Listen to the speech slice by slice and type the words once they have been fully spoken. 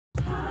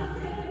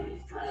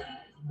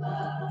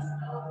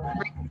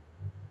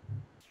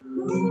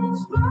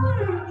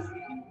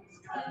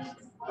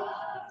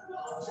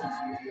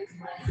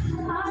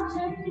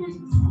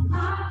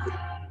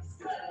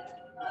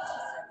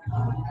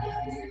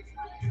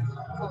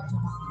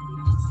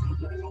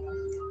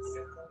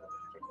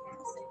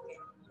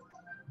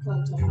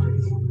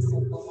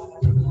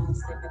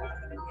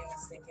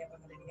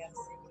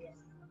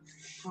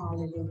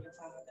Hallelujah,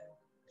 Father.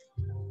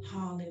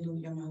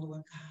 Hallelujah, my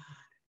Lord God.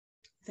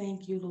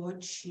 Thank you,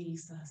 Lord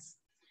Jesus.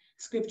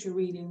 Scripture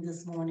reading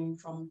this morning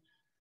from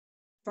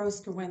 1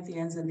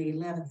 Corinthians in the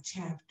 11th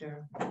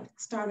chapter,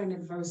 starting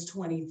at verse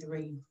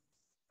 23.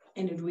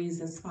 And it reads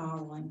as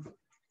following: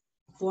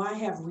 For I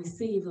have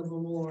received of the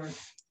Lord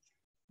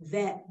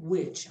that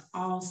which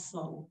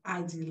also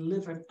I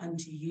delivered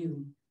unto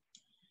you,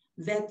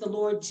 that the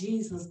Lord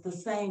Jesus, the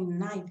same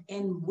night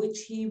in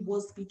which he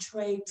was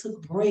betrayed,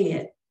 took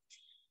bread.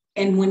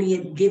 And when he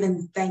had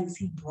given thanks,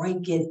 he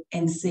brake it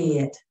and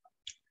said,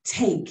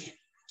 Take,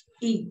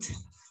 eat,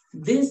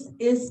 this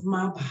is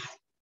my body,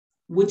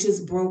 which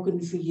is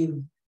broken for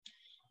you.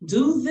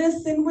 Do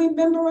this in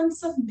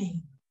remembrance of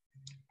me.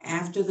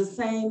 After the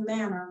same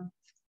manner,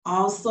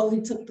 also he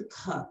took the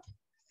cup,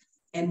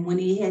 and when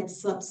he had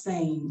supped,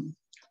 saying,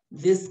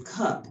 This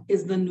cup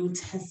is the New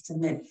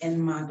Testament in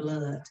my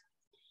blood.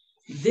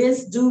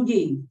 This do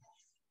ye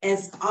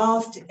as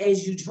oft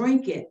as you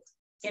drink it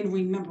in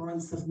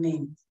remembrance of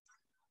me.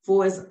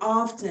 For as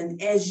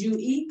often as you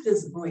eat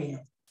this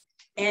bread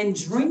and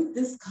drink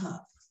this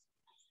cup,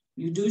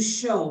 you do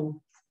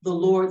show the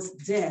Lord's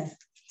death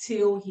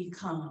till he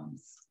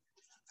comes.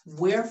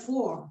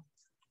 Wherefore,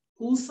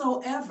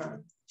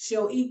 whosoever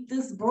shall eat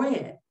this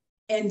bread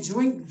and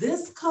drink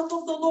this cup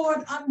of the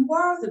Lord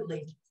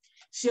unworthily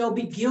shall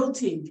be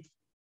guilty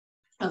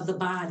of the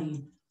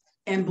body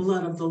and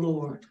blood of the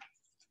Lord.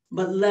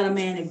 But let a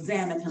man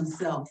examine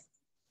himself,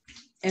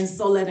 and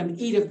so let him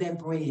eat of that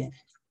bread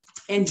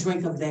and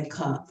drink of that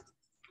cup.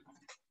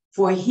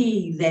 For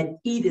he that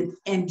eateth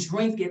and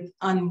drinketh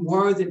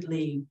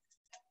unworthily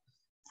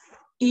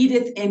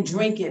eateth and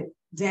drinketh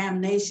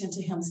damnation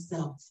to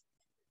himself,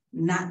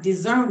 not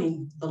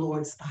discerning the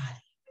Lord's body.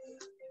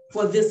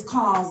 For this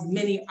cause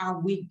many are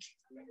weak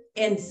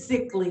and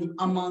sickly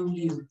among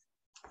you,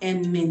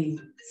 and many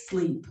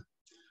sleep.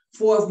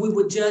 For if we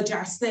would judge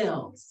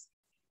ourselves,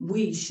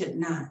 we should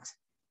not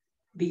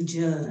be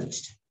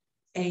judged.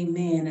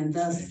 Amen. And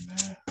thus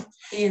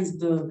ends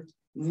the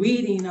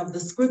reading of the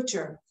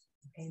scripture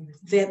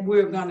that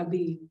we're going to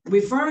be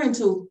referring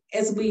to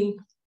as we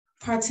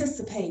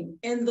participate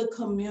in the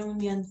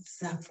communion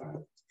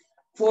supper.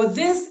 For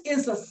this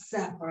is a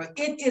supper.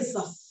 It is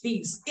a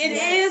feast. It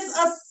is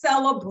a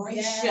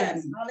celebration.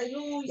 Yes.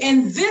 Hallelujah.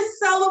 And this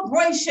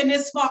celebration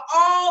is for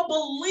all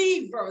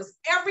believers,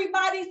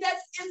 everybody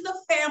that's in the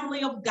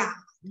family of God.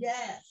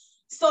 Yes.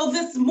 So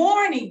this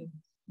morning,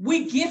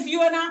 we give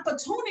you an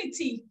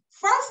opportunity,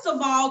 first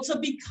of all, to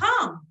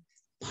become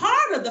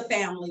part of the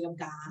family of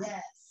God.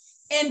 Yes.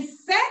 And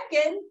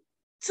second,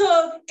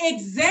 to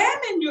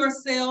examine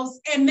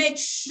yourselves and make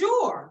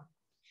sure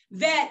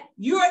that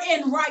you're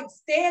in right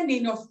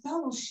standing or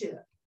fellowship,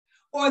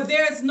 or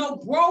there's no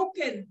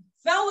broken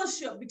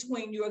fellowship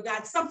between you and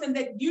God, something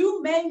that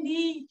you may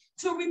need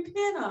to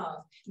repent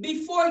of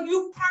before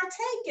you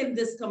partake in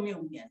this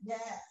communion.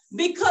 Yes.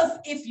 Because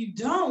if you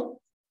don't,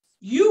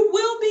 you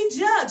will be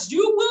judged.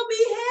 You will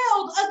be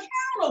held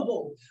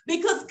accountable,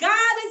 because God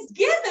has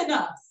given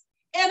us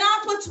an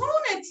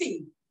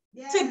opportunity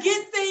to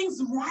get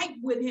things right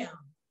with him.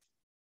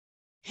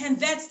 And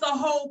that's the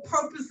whole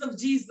purpose of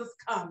Jesus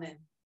coming.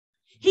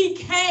 He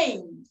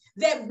came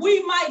that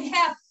we might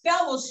have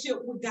fellowship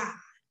with God.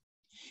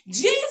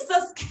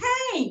 Jesus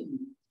came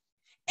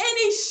and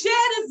he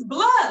shed his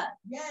blood.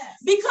 Yes.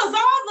 Because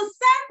all the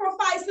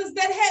sacrifices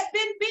that had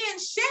been being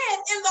shed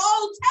in the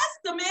Old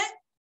Testament,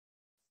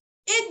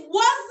 it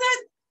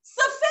wasn't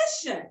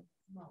sufficient.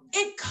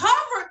 It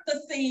covered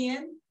the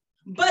sin,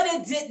 but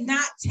it did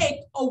not take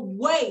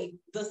away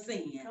the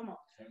sin. Come on.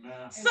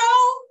 Amen. So,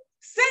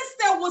 since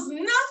there was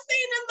nothing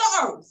in the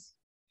earth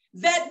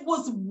that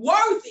was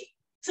worthy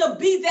to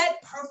be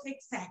that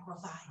perfect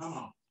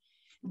sacrifice,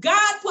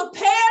 God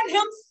prepared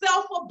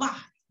himself a body.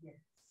 Yes.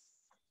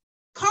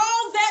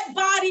 Called that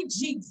body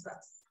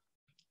Jesus.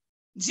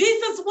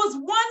 Jesus was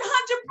 100%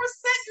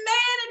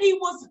 man and he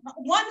was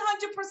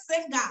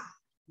 100% God.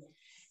 Yes.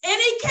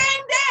 And he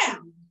came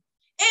down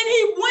and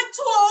he went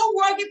to a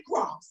rugged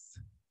cross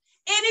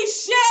and he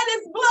shed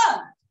his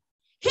blood.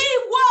 He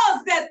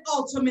was that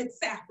ultimate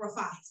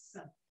sacrifice.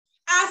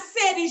 I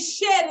said he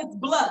shed his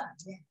blood.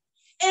 Yes.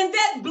 And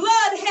that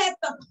blood had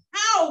the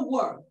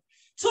power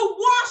to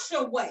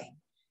wash away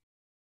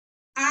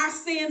our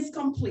sins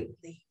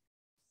completely.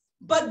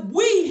 But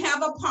we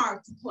have a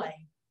part to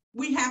play.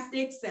 We have to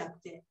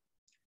accept it.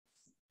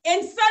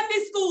 In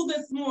Sunday school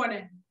this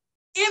morning,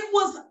 it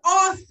was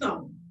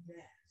awesome.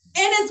 Yes.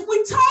 And as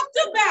we talked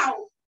about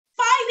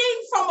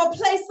fighting from a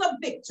place of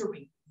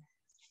victory,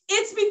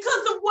 it's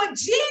because of what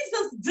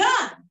Jesus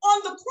done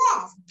on the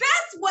cross.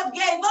 That's what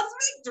gave us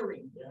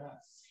victory. Yes.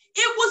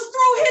 It was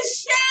through his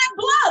shed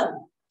blood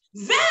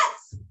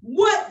That's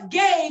what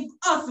gave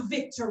us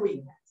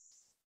victory.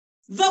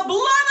 The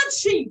blood of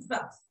Jesus.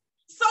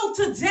 So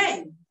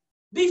today,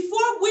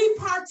 before we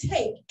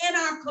partake in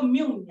our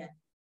communion,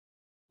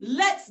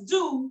 let's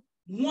do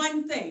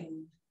one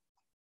thing.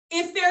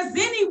 If there's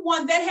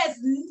anyone that has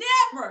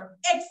never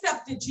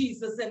accepted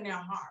Jesus in their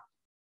heart,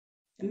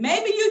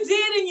 maybe you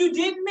did and you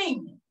didn't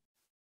mean it,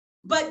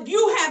 but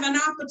you have an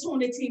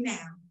opportunity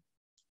now.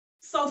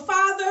 So,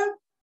 Father,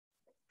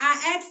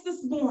 I ask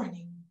this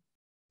morning,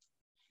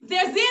 if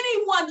there's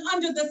anyone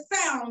under the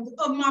sound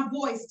of my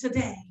voice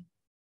today,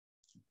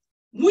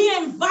 we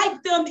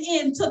invite them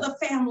into the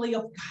family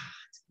of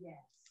God. Yes.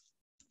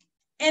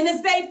 And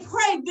as they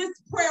pray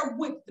this prayer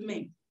with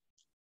me,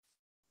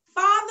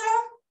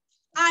 Father,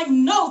 I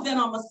know that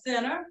I'm a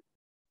sinner,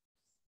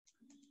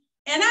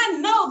 and I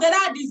know that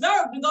I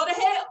deserve to go to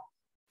hell.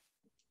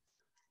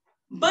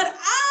 But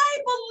I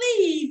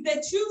believe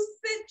that you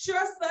sent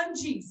your son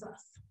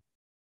Jesus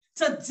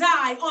to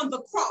die on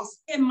the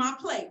cross in my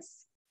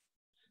place.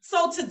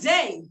 So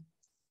today,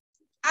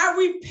 I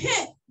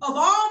repent of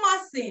all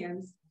my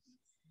sins,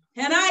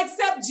 and I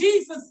accept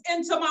Jesus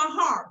into my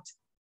heart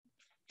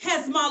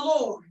as my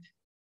Lord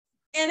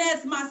and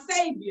as my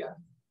Savior.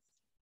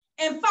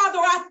 And Father,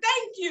 I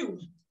thank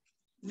you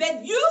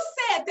that you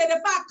said that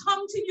if I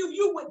come to you,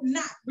 you would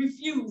not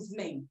refuse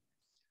me.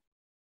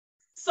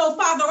 So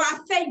Father, I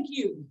thank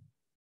you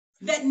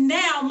that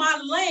now my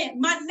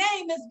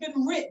name has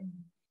been written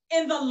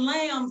in the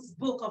Lamb's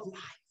book of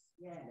life.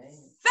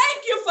 Yes.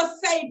 Thank you for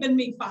saving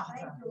me,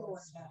 Father.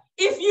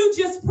 If you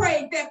just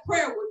prayed that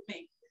prayer with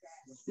me,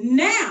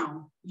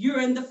 now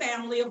you're in the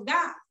family of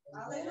God.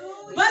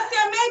 Hallelujah. But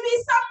there may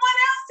be someone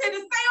else here to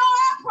say, oh,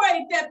 I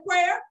prayed that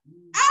prayer.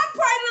 I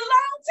prayed a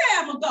long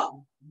time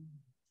ago.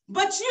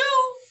 But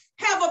you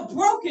have a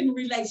broken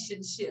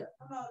relationship.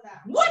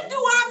 What do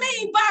I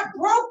mean by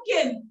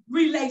broken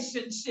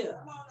relationship?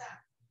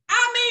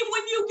 I mean,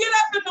 when you get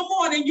up in the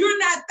morning, you're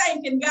not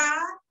thanking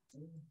God.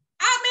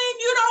 I mean,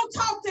 you don't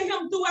talk to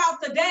him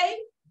throughout the day.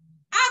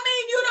 I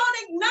mean, you don't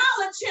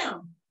acknowledge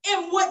him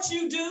in what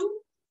you do.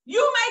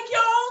 You make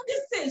your own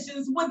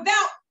decisions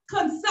without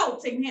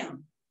consulting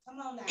him.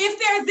 If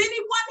there's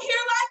anyone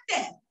here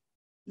like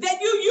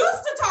that you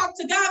used to talk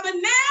to God, but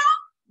now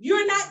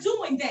you're not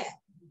doing that.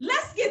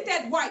 Let's get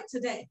that right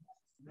today.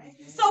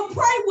 So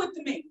pray with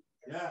me.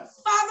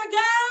 Yes. Father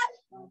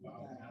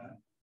God,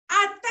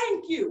 I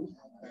thank you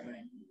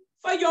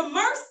for your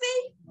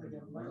mercy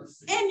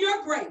and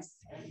your grace.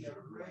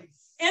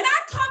 And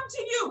I come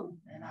to you,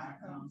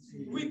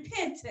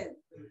 repentant,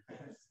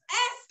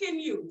 asking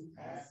you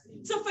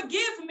to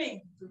forgive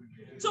me,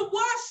 to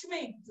wash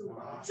me,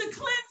 to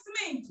cleanse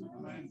me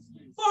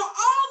for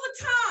all the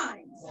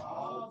times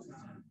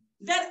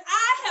that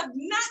I have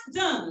not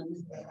done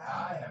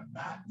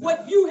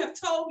what you have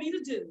told me to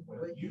do.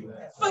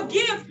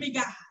 Forgive me,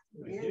 God,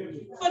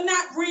 for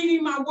not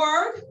reading my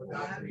word,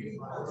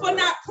 for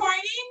not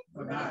praying,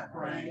 for not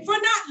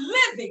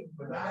living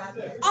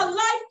a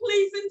life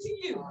pleasing to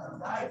you.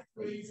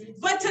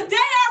 But today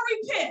I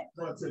repent.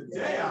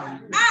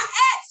 I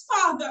ask,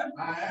 Father,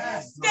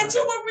 that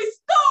you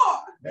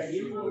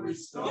will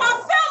restore my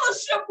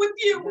fellowship with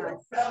you,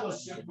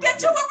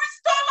 that you will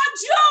restore my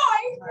joy,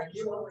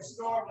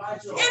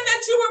 and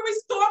that you will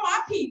restore my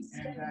peace.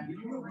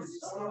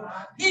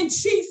 In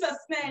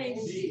Jesus' name.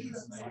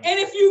 And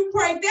if you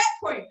pray that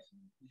prayer,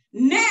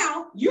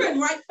 now you're in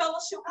right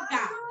fellowship with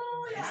God.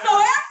 So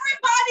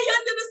everybody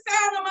under the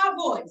sound of my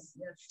voice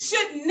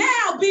should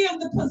now be in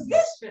the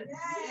position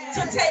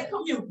to take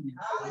communion.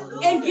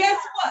 And guess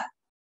what?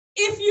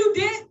 If you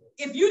didn't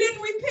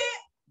repent,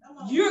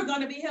 you're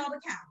going to be held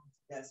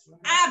accountable.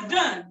 I've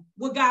done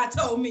what God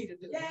told me to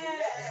do.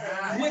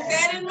 With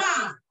that in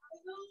mind,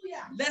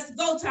 let's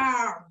go to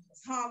our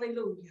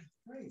hallelujah.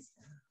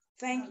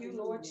 Thank you,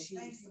 Lord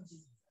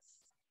Jesus.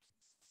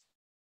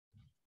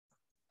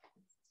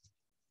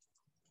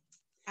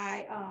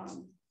 I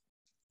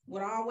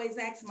would always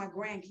ask my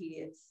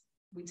grandkids,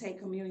 we take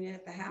communion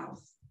at the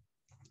house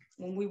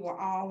when we were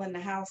all in the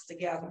house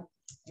together.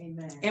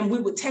 Amen. And we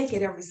would take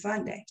it every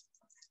Sunday.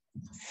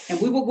 And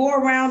we would go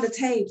around the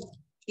table.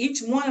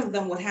 Each one of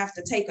them would have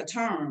to take a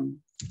turn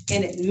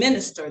and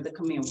administer the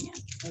communion.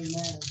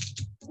 Amen.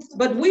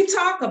 But we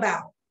talk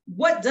about,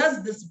 what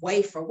does this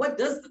wafer, what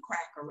does the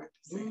cracker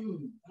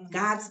represent?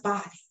 God's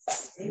body.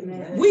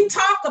 Amen. We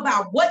talk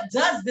about, what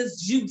does this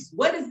juice,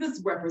 what does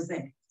this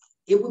represent?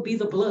 It would be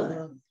the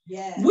blood.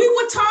 Yes. We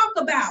would talk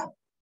about,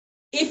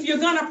 if you're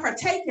going to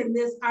partake in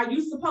this, are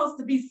you supposed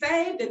to be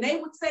saved? And they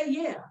would say,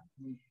 yeah.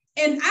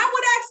 And I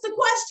would ask the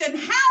question,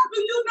 how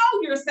do you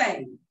know you're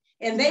saved?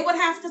 And they would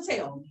have to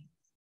tell me.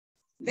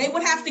 They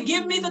would have to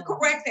give me the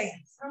correct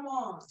answer.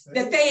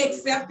 That they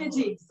accepted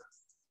Jesus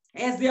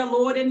as their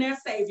Lord and their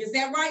Savior. Is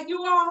that right,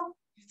 you all?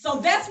 So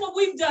that's what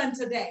we've done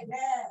today.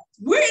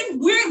 We're in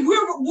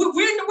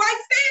the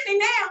right standing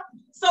now.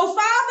 So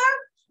Father,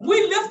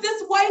 we lift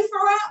this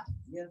wafer up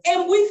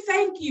and we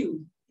thank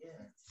you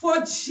for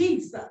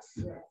Jesus.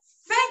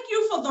 Thank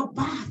you for the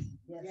body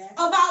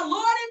of our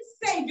Lord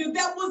and Savior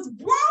that was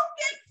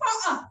broken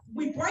for us.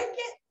 We break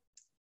it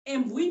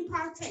and we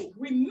partake,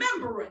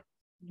 remembering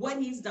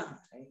what he's done.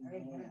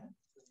 Amen.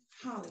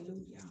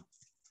 Hallelujah.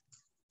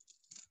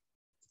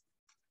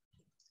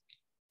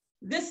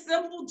 This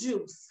simple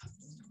juice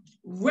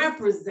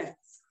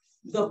represents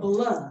the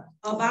blood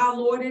of our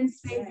Lord and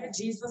Savior,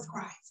 Jesus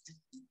Christ.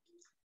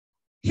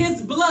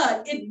 His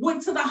blood, it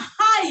went to the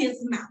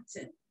highest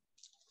mountain,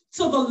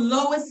 to the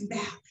lowest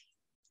valley.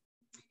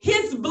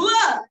 His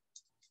blood,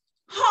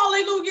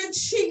 hallelujah,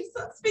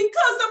 Jesus,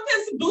 because of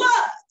his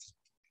blood,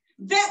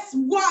 that's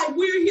why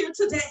we're here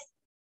today.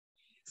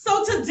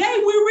 So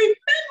today we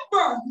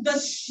remember the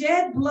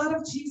shed blood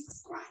of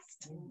Jesus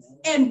Christ,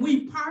 and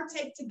we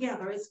partake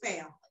together as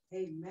family.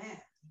 Amen.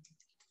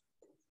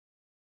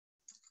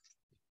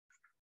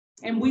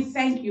 And we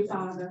thank you,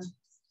 Father,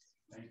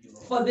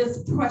 for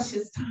this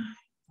precious time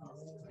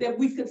that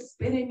we could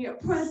spend in your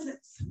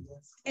presence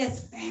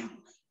as family,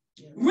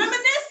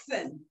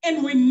 reminiscing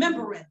and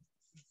remembering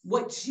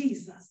what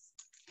Jesus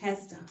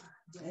has done.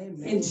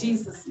 Amen. In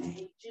Jesus'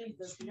 name.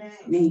 Jesus' name.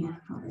 Amen.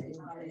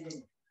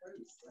 Hallelujah.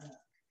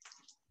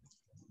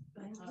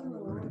 Thank you,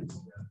 Lord.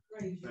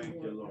 Thank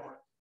you, Lord.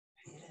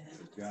 To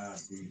God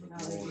be the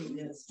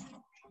glory.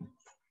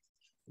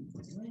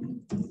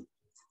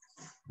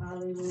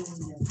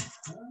 Hallelujah.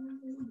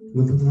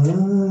 With the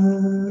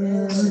blood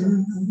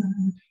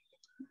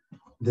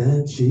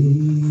that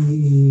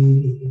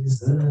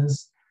Jesus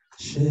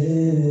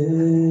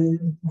shed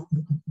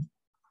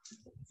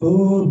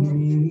for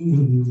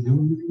me,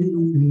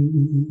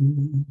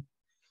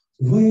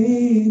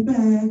 way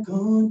back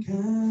on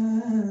Calvary,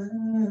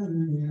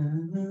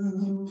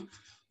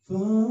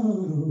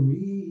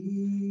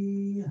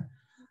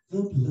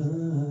 the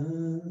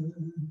blood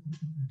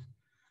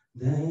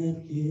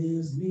that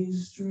gives me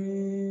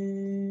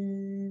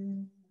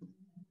strength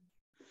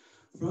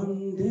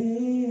from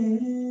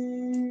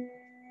day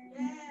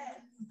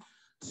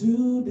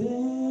to day.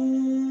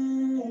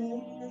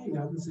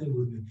 Y'all can say it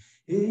with me.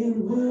 It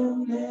will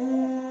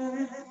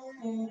never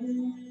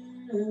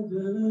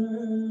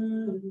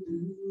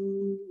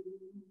lose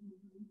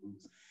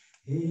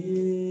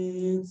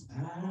its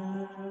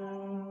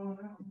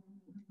power.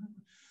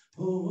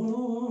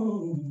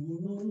 Oh,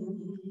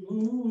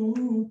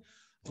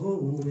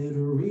 it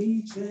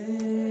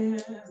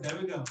reaches. There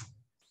we go.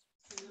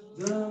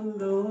 The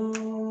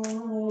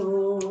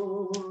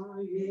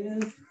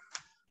lowest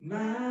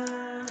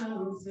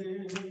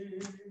mountain.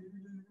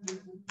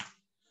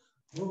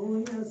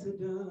 Oh, yes, it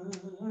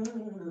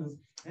does.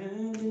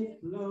 And it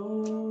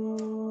flows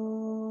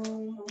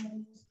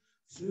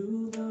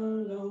to the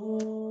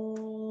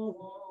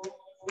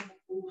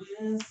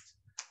lowest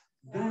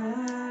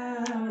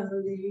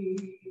valley.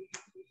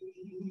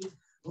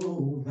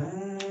 Oh,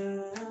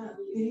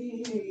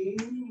 valley.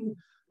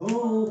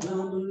 Oh, the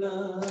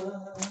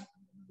blood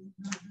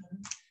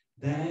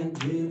that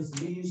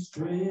gives me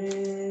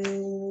strength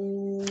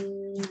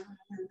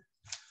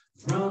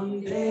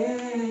from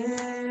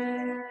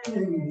day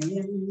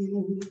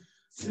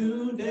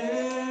to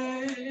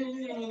day.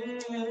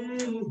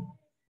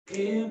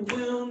 It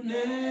will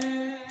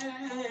never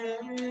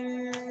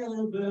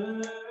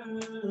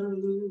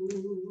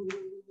lose.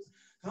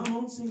 Come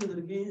on, sing it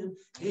again.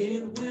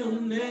 It will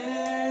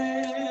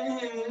never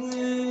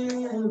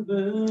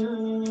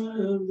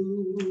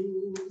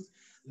lose.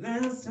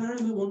 Last time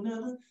it will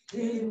never.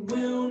 It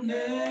will never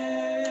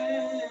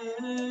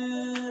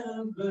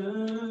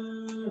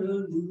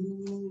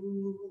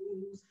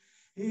lose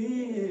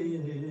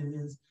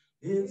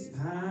its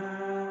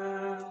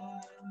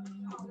power.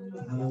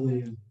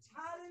 Hallelujah.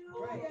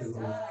 Hallelujah.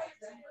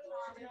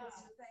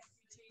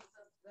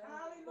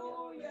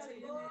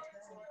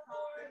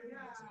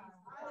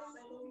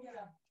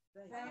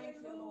 Thank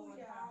you, Lord.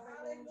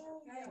 Hallelujah.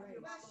 Thank you,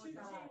 Lord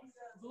God.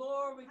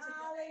 Glory to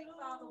your name,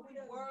 Father. We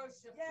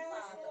worship you,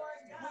 Father.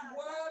 We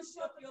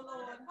worship you,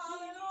 Lord.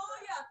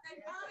 Hallelujah. Thank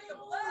you for your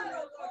blood, oh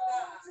Lord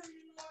God.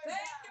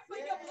 Thank you for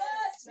your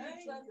blood,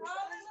 Jesus.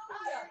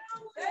 Hallelujah.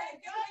 Thank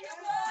you for your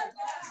blood,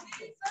 Lord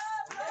Jesus.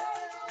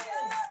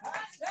 Hallelujah.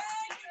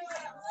 Thank you for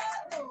your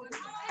blood, Lord.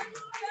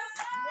 Hallelujah.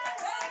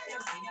 Thank you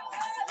for your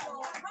blood,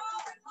 Lord.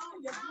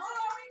 Hallelujah.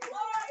 Glory,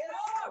 glory,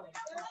 glory.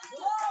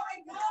 Glory,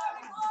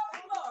 glory,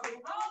 glory, glory.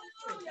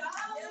 Hallelujah.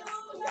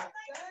 Hallelujah.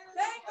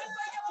 Thank you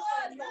for your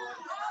blood, Lord.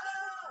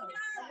 Hallelujah.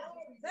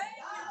 Thank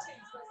you,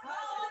 Jesus.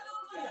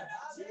 Hallelujah.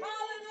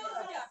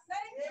 Hallelujah.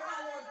 Thank you,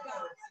 Lord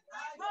God.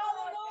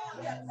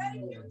 Hallelujah.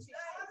 Thank you, Jesus.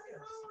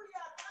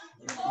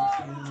 Glory to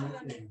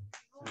your name.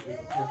 Glory to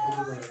your name.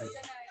 Glory to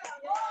your name.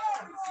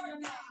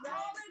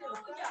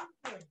 Hallelujah.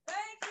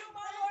 Thank you,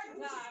 my Lord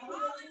God.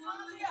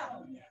 Hallelujah.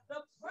 The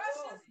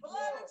precious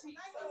blood of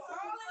Jesus.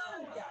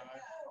 Hallelujah.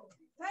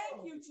 Thank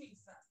you,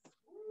 Jesus.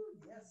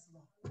 Yes,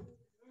 Lord.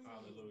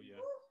 Hallelujah.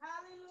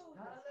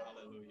 Hallelujah.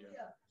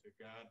 Hallelujah. To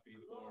God be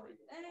the glory.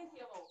 Thank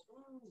you, Lord.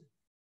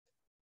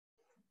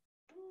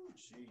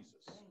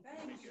 Jesus. Thank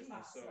Let me you, get Jesus.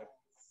 myself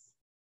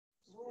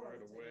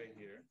squared away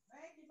here.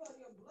 Thank you for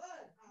your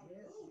blood.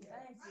 Hallelujah.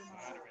 Thank you,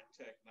 Lord. Modern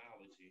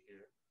technology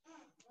here.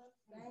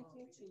 Thank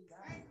you, Jesus.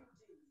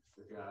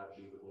 To God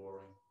be the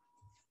glory.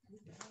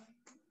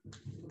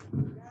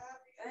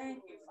 Thank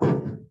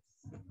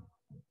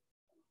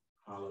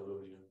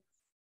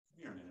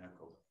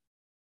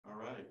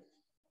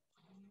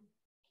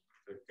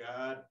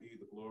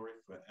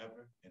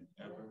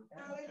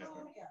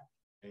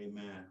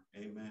Amen,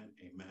 amen,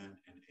 amen,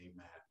 and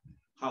amen.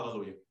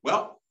 Hallelujah.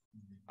 Well,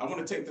 I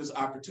want to take this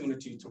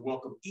opportunity to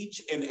welcome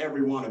each and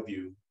every one of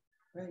you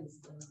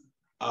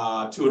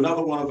to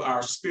another one of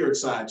our Spirit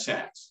Side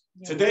chats.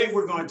 Yes. Today,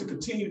 we're going to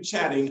continue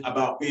chatting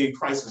about being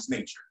Christ's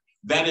nature.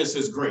 That is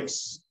his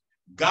grace.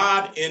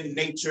 God in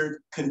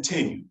nature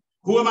continued.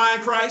 Who am I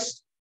in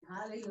Christ?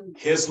 Hallelujah.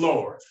 His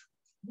Lord.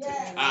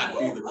 Yes. God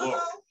be the glory.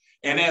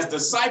 And as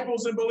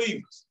disciples and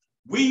believers,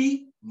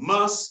 we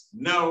must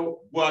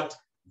know what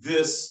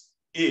this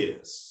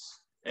is.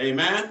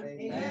 Amen?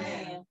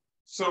 Amen.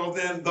 So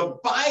then the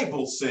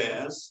Bible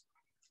says,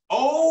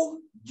 oh,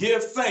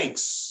 give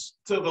thanks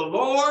to the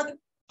Lord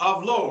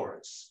of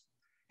Lords.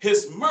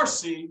 His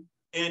mercy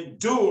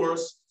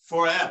endures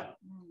forever.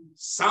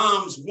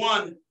 Psalms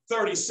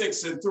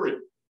 136:3.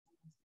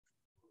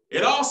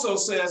 It also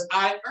says,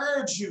 I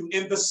urge you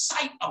in the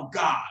sight of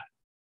God,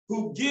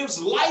 who gives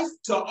life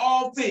to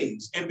all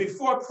things, and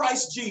before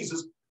Christ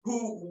Jesus,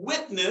 who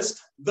witnessed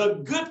the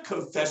good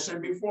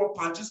confession before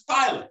Pontius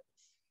Pilate,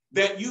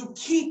 that you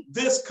keep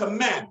this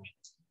commandment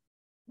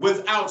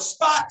without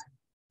spot,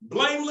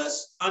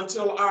 blameless,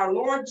 until our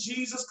Lord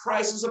Jesus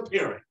Christ is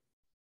appearing,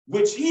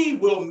 which he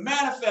will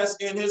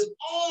manifest in his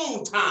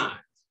own time.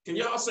 Can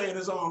y'all say in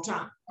his own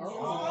time?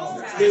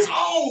 His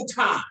own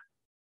time.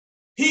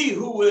 He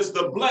who is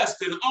the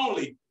blessed and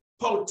only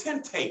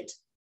potentate,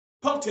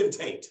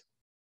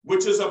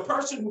 which is a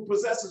person who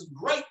possesses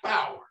great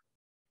power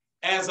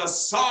as a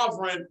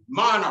sovereign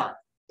monarch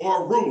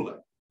or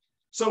ruler.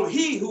 So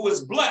he who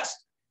is blessed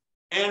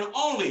and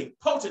only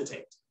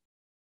potentate,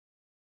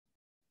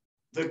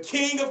 the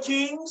King of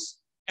Kings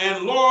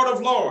and Lord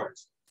of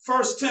Lords.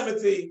 1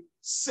 Timothy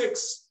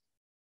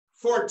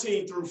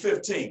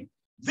 6:14-15.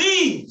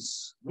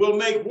 These will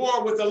make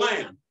war with the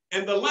Lamb,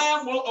 and the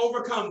Lamb will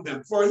overcome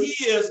them, for he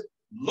is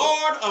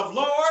Lord of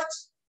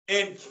Lords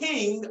and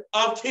King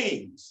of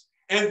Kings.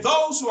 And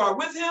those who are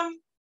with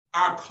him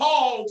are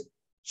called,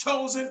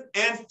 chosen,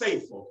 and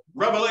faithful.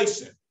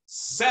 Revelation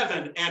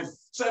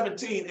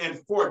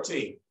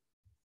 7:17-14.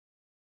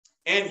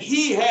 And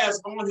he has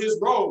on his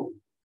robe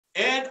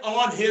and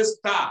on his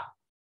thigh.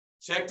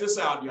 Check this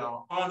out,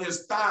 y'all. On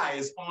his thigh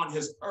is on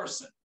his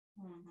person.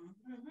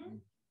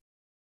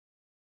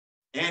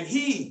 And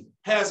he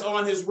has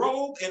on his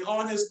robe and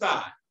on his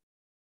thigh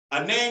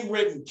a name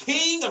written,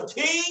 King of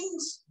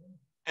Kings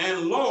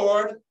and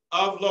Lord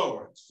of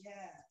Lords. Yes.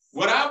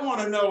 What I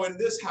want to know in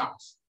this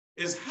house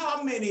is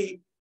how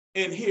many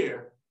in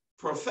here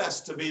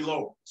profess to be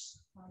Lords?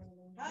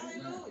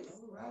 Hallelujah.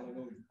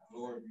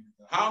 Hallelujah.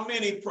 How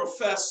many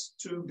profess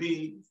to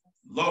be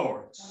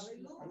Lords?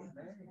 Hallelujah.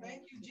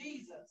 Thank you,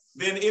 Jesus.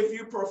 Then if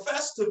you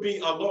profess to be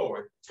a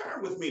Lord,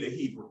 turn with me to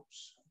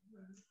Hebrews.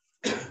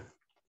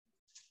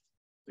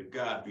 To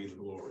God be the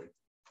glory.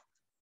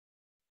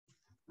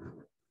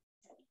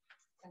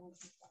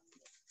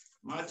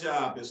 My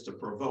job is to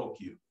provoke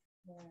you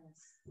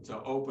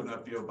to open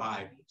up your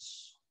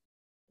Bibles.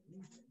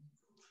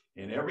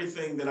 And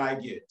everything that I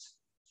get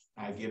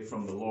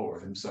from the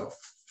Lord himself.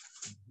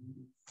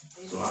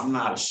 So I'm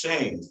not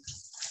ashamed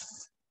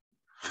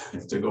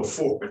to go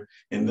forward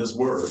in this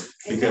word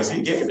because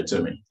he gave it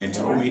to me and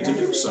told me to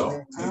do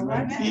so.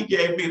 He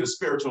gave me the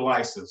spiritual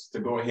license to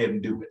go ahead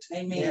and do it.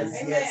 Amen.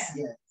 Yes.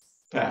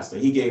 Pastor,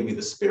 he gave me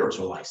the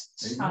spiritual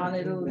license.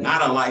 Hallelujah.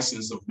 Not a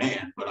license of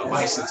man, but a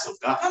license of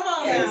God. Come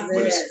on,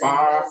 but it's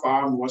far,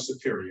 far more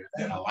superior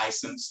than a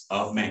license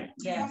of man.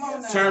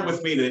 Turn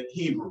with me to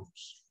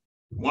Hebrews.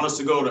 I want us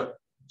to go to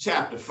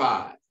chapter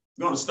 5. I'm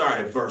going to start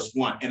at verse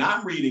 1. And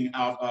I'm reading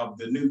out of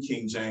the New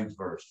King James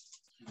Version.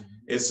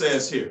 It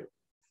says here,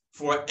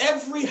 for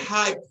every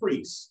high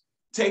priest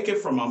taken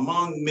from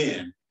among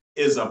men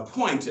is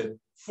appointed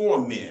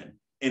for men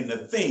in the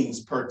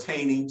things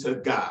pertaining to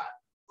God.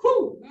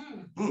 Whoo!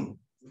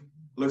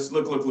 Look.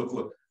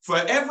 For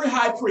every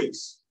high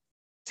priest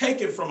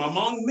taken from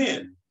among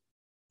men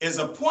is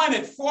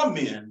appointed for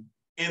men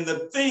in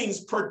the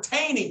things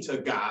pertaining to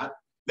God,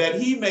 that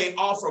he may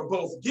offer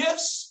both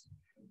gifts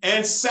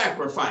and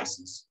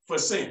sacrifices for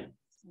sin.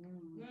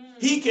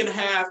 He can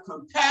have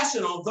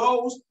compassion on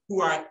those who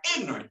are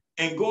ignorant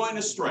and going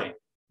astray,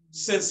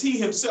 since he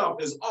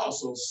himself is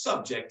also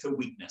subject to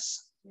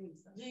weakness.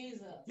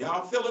 Jesus.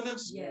 Y'all feeling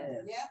this?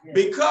 Yes.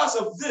 Because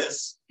of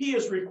this, he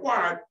is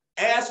required,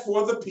 as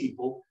for the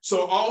people,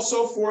 so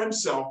also for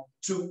himself,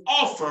 to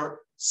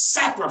offer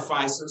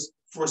sacrifices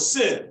for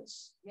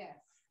sins. Yes.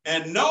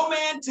 And no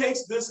man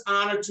takes this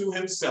honor to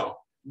himself,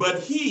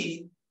 but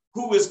he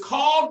who is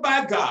called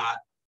by God,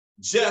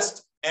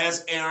 just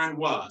as Aaron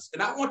was.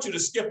 And I want you to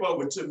skip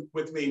over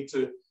with me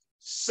to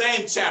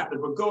same chapter,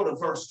 but go to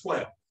verse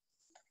 12.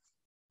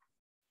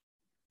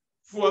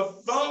 For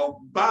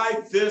though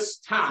by this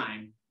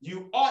time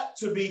you ought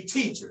to be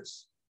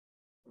teachers,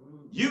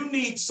 you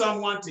need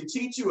someone to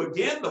teach you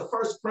again the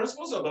first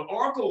principles of the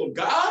oracle of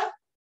God,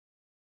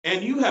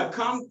 and you have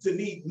come to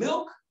need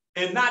milk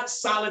and not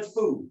solid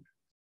food.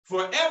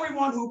 For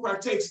everyone who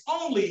partakes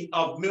only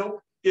of milk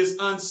is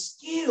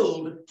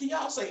unskilled. Can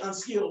y'all say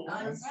unskilled?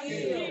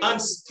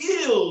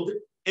 Unskilled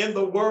in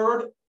the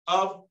word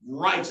of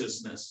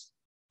righteousness.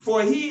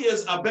 For he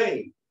is a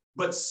babe,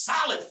 but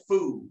solid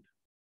food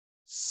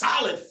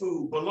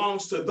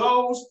belongs to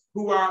those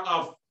who are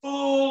of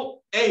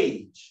full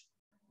age.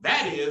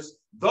 That is,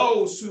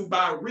 those who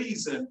by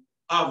reason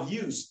of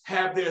use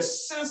have their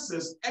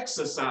senses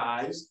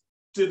exercised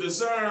to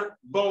discern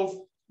both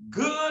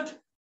good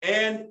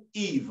and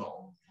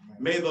evil.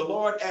 May the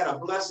Lord add a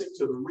blessing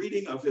to the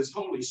reading of his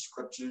holy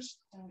scriptures,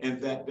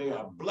 and that they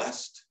are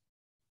blessed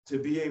to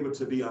be able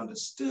to be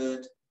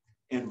understood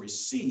and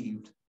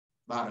received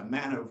by the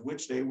manner of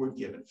which they were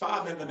given.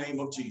 Father, in the name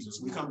of Jesus,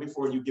 we come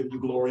before you, give you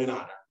glory and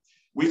honor.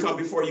 We come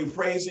before you,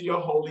 praising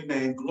your holy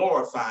name,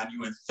 glorifying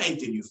you and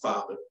thanking you,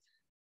 Father,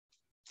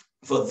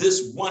 for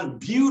this one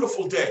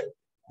beautiful day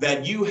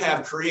that you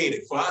have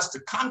created for us to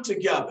come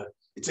together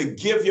to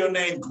give your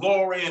name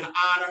glory and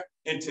honor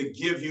and to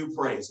give you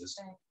praises.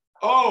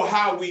 Oh,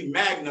 how we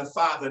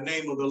magnify the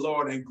name of the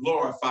Lord and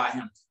glorify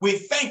him. We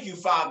thank you,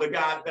 Father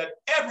God, that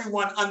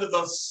everyone under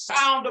the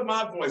sound of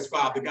my voice,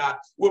 Father God,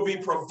 will be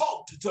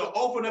provoked to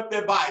open up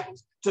their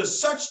Bibles, to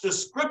search the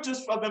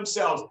scriptures for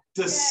themselves,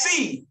 to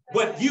see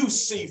what you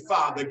see,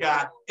 Father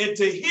God, and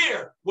to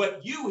hear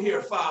what you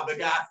hear, Father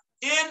God,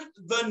 in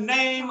the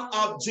name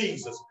of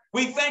Jesus.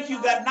 We thank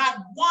you that not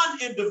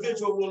one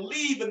individual will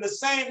leave in the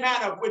same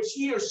manner which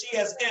he or she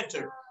has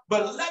entered.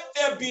 But let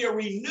there be a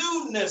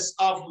renewedness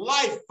of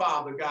life,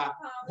 Father God,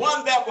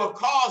 one that will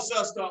cause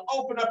us to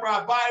open up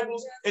our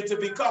Bibles and to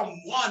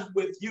become one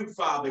with you,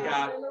 Father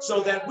God,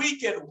 so that we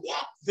can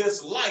walk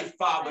this life,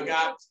 Father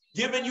God,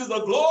 giving you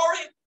the glory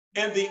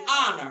and the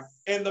honor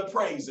and the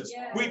praises.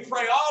 We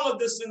pray all of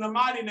this in the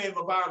mighty name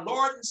of our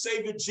Lord and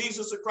Savior,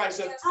 Jesus Christ,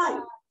 and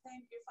through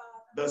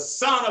the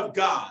Son of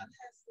God,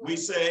 we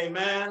say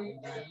amen,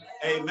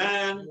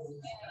 amen,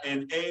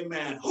 and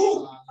amen.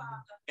 Who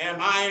am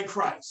I in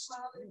Christ?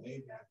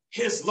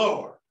 His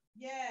Lord.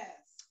 Yes.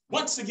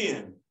 Once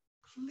again,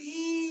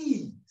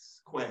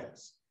 please,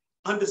 class,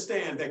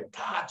 understand that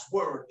God's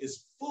word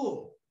is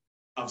full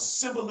of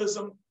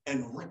symbolism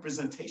and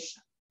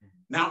representation.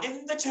 Now,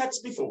 in the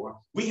text before,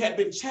 we had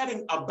been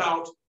chatting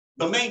about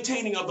the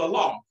maintaining of the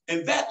law,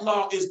 and that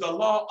law is the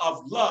law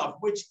of love,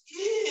 which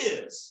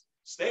is,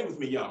 stay with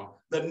me,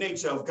 y'all, the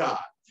nature of God,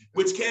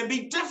 which can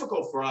be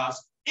difficult for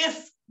us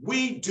if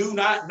we do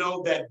not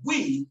know that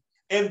we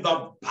in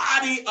the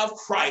body of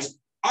Christ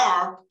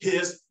are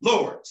his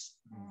lords.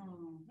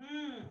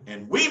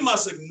 And we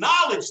must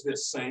acknowledge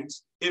this,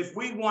 saints, if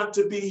we want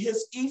to be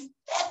his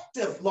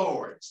effective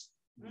lords.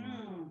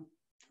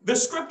 The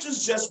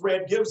scriptures just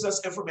read gives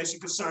us information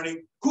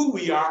concerning who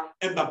we are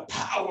and the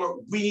power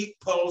we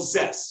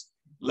possess.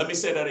 Let me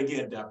say that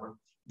again, Deborah.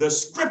 The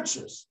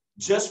scriptures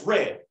just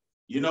read,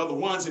 you know, the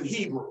ones in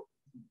Hebrew,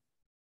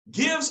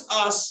 gives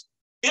us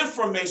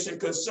information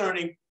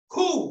concerning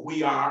who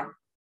we are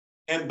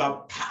and the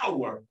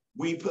power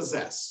we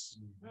possess.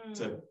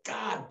 To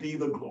God be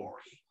the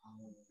glory.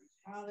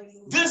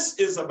 Hallelujah. This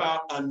is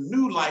about a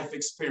new life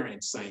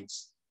experience,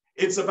 saints.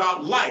 It's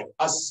about life,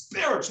 a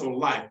spiritual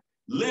life,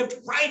 lived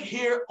right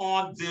here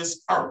on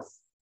this earth,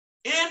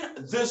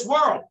 in this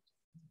world.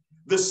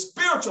 The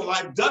spiritual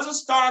life doesn't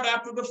start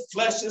after the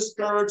flesh is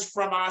scourged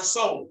from our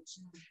souls.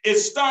 It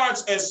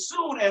starts as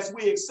soon as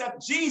we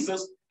accept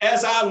Jesus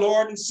as our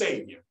Lord and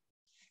Savior.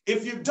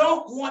 If you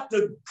don't want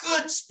the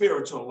good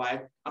spiritual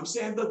life, I'm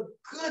saying the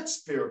good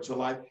spiritual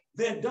life,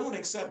 then don't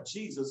accept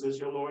Jesus as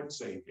your Lord and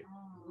Savior.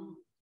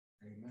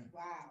 Amen.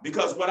 Wow.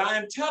 Because what I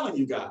am telling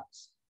you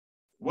guys,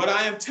 what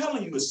I am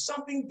telling you is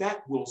something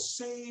that will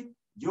save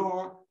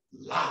your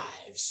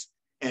lives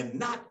and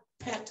not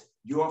pet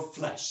your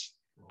flesh.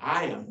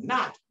 I am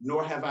not,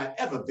 nor have I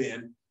ever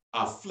been,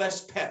 a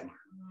flesh peddler.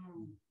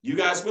 You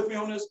guys with me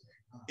on this?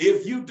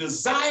 If you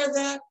desire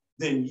that,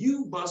 then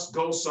you must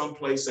go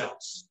someplace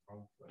else.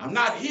 I'm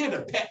not here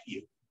to pet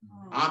you.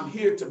 I'm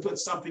here to put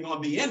something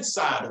on the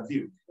inside of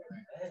you.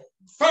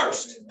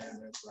 First,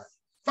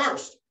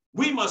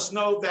 we must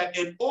know that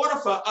in order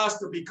for us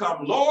to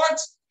become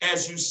lords,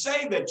 as you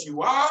say that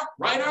you are,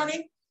 right,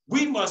 Ernie?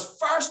 We must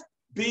first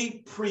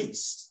be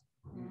priests.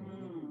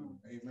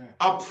 Amen.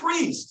 A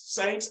priest,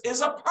 saints,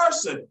 is a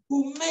person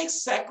who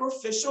makes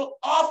sacrificial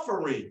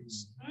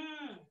offerings.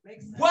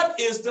 What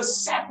is the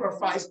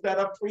sacrifice that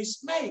a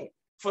priest made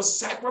for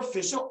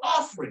sacrificial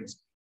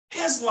offerings?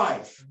 His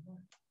life.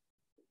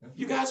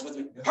 You guys with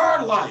me?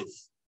 Her life.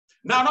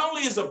 Not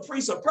only is a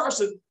priest a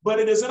person, but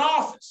it is an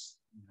office.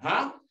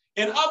 Huh?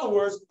 In other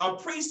words, a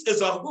priest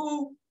is a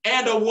who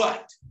and a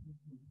what.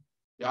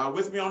 Y'all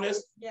with me on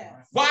this? Yes.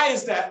 Why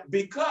is that?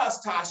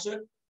 Because, Tasha,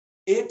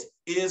 it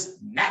is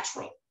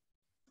natural.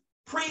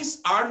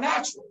 Priests are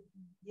natural.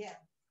 Yeah.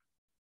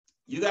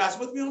 You guys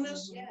with me on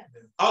this? Yeah.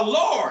 A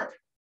lord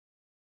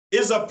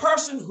is a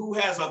person who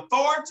has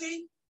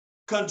authority,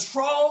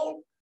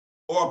 control,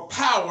 or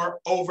power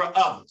over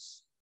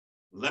others.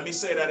 Let me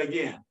say that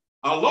again.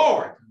 A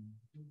lord,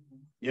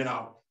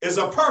 is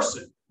a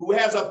person who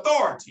has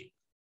authority,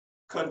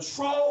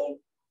 control,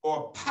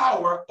 or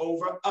power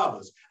over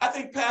others. I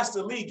think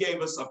Pastor Lee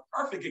gave us a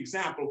perfect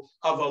example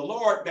of a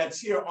Lord that's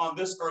here on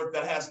this earth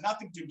that has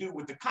nothing to do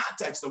with the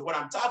context of what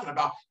I'm talking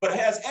about, but it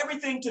has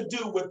everything to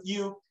do with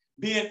you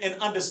being an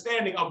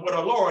understanding of what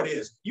a Lord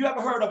is. You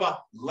ever heard of a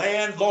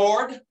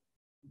landlord?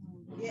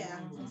 Yeah.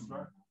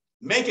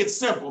 Make it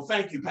simple.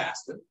 Thank you,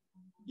 Pastor.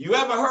 You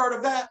ever heard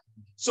of that?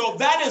 So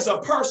that is a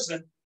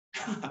person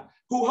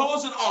who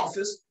holds an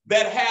office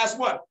that has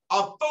what?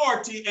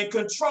 Authority and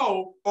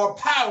control or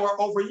power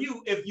over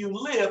you if you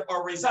live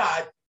or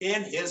reside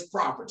in his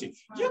property.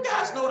 You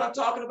guys know what I'm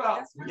talking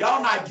about?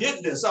 Y'all not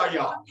getting this, are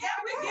y'all?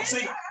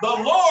 See, the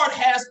Lord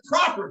has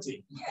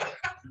property.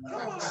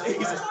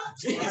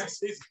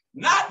 Jesus.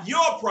 Not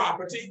your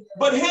property,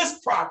 but his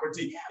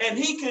property. And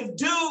he can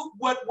do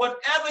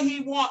whatever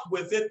he wants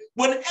with it,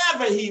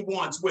 whenever he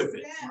wants with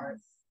it.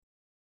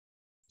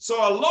 So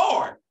a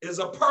Lord is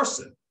a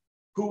person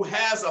who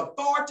has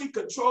authority,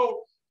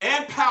 control,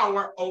 and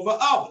power over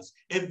others.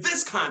 In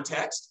this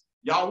context,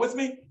 y'all with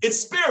me? It's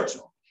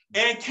spiritual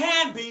and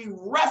can be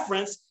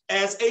referenced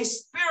as a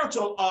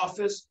spiritual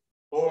office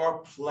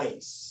or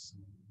place.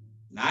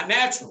 Not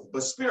natural,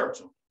 but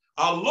spiritual.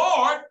 A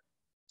Lord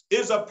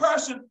is a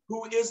person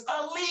who is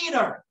a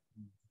leader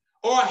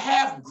or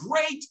have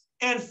great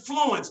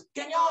influence.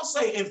 Can y'all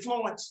say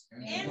influence?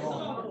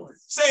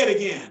 Influence. Say it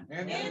again.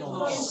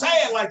 Influence. Say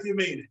it like you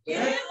mean it.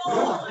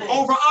 Influence.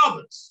 Over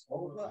others,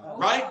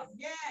 right?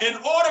 Yeah. In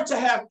order to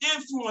have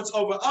influence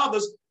over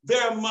others,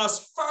 there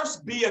must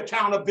first be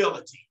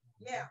accountability.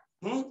 Yeah.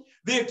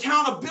 The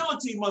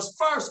accountability must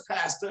first,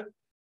 Pastor,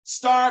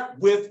 start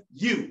with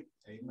you.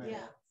 Amen.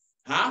 Yeah.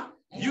 Huh?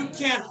 You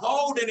can't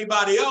hold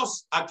anybody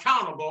else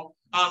accountable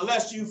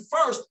unless you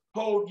first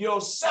hold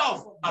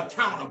yourself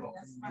accountable,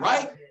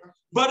 right?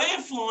 But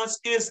influence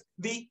is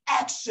the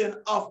action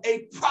of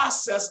a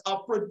process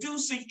of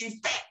producing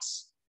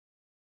effects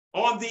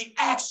on the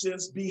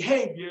actions,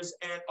 behaviors,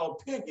 and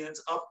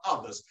opinions of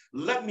others.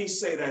 Let me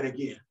say that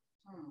again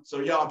so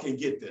y'all can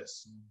get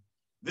this.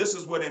 This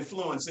is what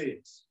influence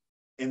is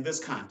in this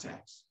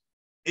context.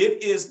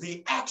 It is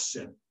the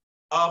action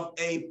of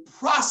a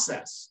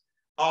process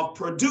of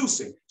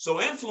producing. So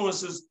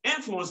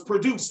influence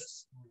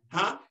produces.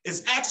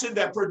 It's action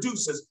that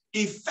produces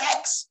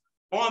effects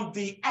on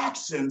the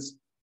actions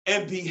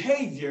and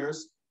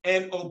behaviors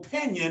and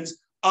opinions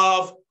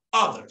of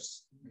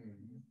others.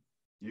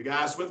 You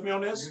guys with me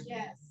on this?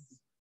 Yes.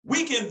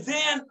 We can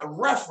then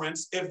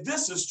reference, if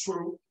this is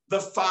true, the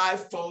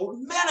fivefold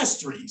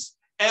ministries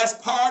as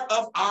part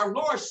of our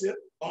lordship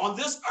on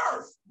this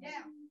earth. Yeah.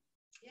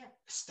 Yeah.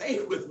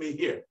 Stay with me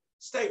here.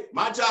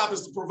 My job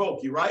is to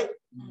provoke you, right?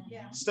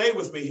 Yeah. Stay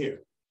with me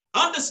here.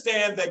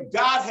 Understand that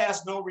God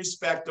has no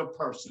respect of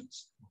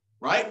persons,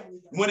 right?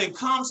 When it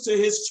comes to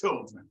his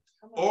children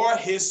or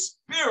his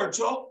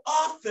spiritual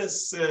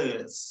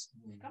offices.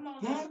 Come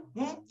on.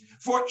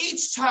 For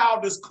each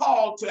child is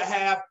called to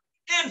have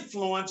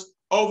influence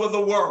over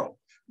the world.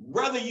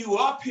 Whether you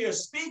up here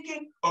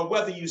speaking or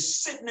whether you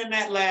sitting in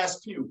that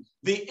last pew,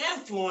 the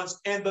influence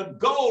and the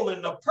goal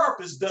and the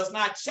purpose does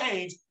not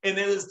change, and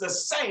it is the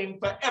same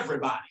for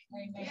everybody.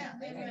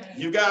 Amen.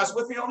 You guys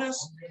with me on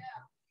this?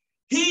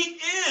 He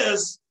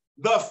is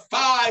the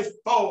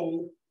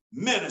fivefold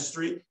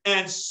ministry,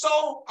 and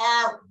so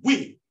are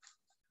we,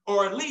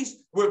 or at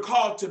least we're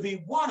called to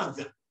be one of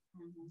them.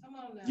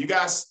 You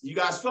guys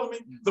feel me?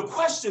 The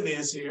question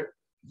is here,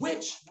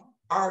 which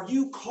are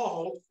you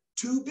called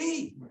to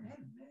be?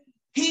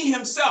 He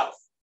himself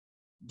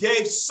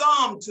gave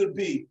some to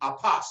be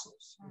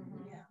apostles,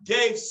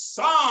 gave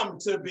some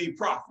to be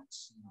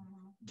prophets,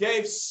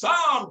 gave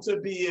some to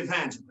be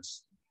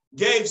evangelists,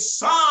 gave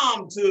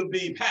some to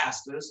be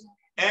pastors,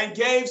 and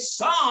gave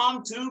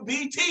some to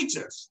be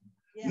teachers.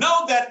 Yeah.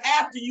 Know that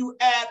after you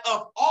add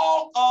up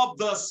all of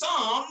the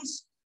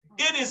sums,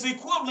 it is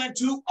equivalent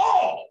to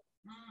all.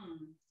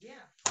 Yeah.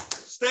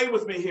 Stay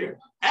with me here.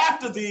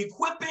 After the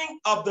equipping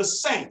of the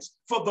saints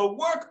for the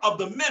work of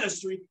the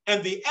ministry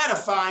and the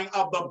edifying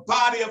of the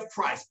body of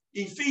Christ,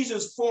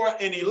 Ephesians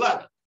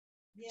 4:11.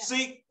 Yeah.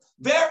 See,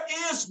 there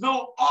is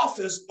no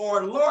office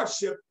or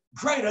lordship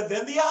greater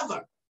than the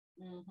other.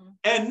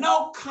 And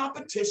no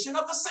competition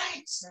of the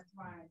saints. That's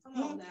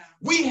right.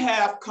 We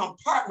have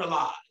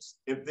compartmentalized,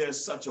 if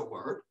there's such a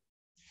word,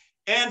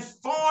 and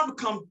formed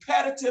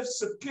competitive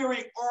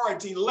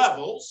superiority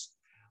levels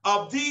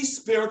of these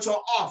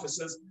spiritual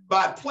offices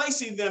by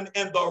placing them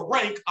in the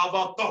rank of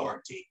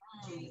authority.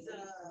 Jesus.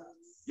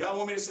 Y'all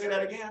want me to say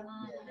that again?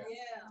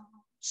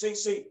 Yeah.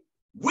 See,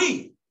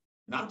 we,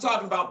 and I'm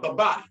talking about the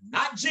body,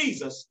 not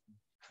Jesus,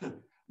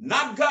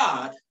 not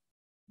God,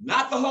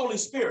 not the Holy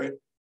Spirit,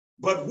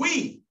 but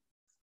we,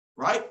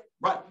 right?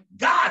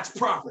 God's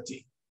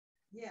property.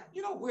 Yeah.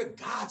 You know, we're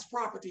God's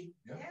property.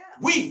 Yeah.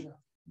 We,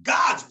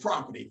 God's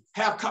property,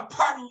 have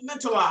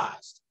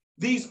compartmentalized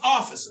these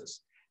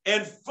offices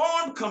and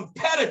formed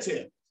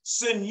competitive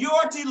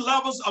seniority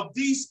levels of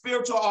these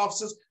spiritual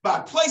offices by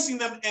placing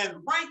them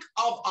in rank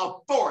of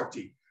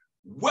authority,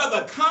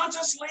 whether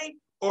consciously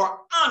or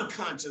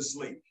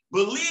unconsciously.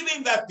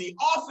 believing that the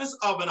office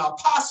of an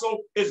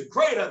apostle is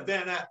greater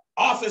than an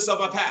office of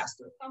a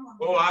pastor.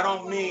 Oh, I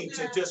don't mean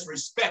to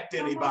disrespect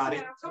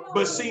anybody,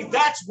 but see,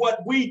 that's what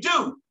we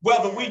do,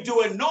 whether we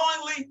do it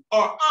knowingly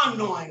or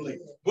unknowingly.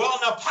 Well,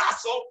 an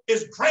apostle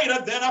is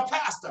greater than a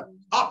pastor.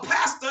 A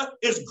pastor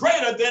is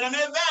greater than an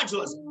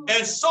evangelist,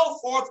 and so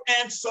forth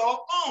and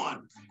so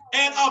on.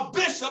 And a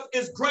bishop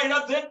is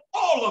greater than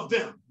all of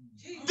them.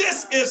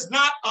 This is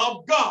not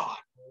of God.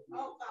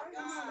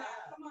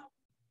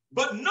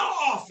 But no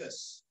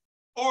office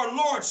or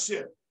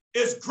lordship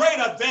is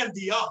greater than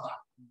the other.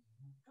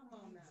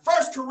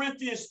 1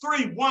 Corinthians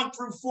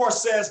 3:1-4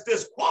 says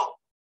this, quote,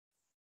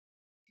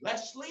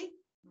 fleshly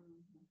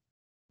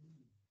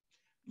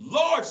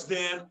lords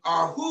then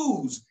are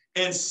whose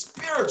and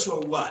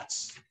spiritual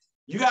whats.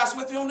 You guys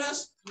with me on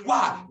this?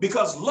 Why?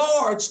 Because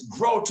lords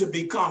grow to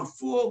become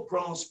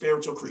full-grown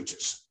spiritual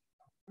creatures.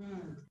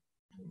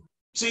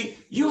 See,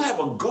 you have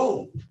a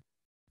goal.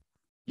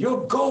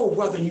 Your goal,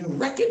 whether you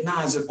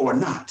recognize it or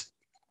not.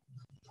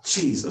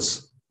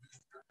 Jesus.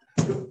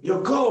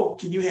 Your goal,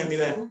 can you hand me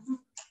that?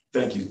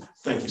 Thank you.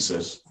 Thank you,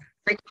 sis.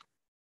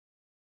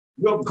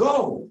 Your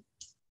goal,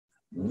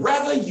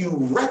 whether you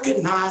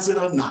recognize it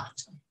or not.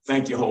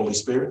 Thank you, Holy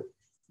Spirit.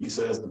 He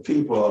says the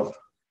people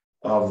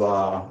of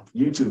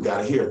YouTube got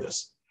to hear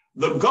this.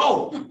 The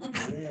goal,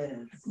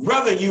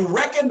 whether you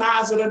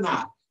recognize it or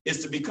not,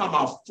 is to become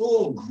a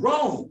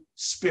full-grown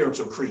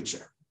spiritual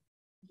creature.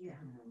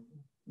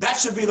 That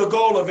should be the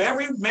goal of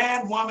every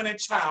man, woman, and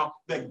child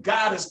that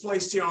God has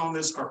placed here on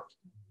this earth.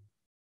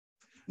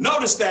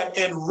 Notice that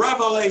in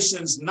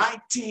Revelations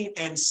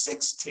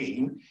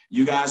 19:16,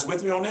 you guys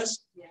with me on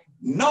this? Yeah.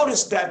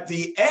 Notice that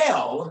the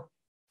L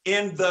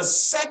in the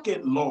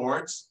second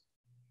Lords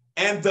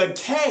and the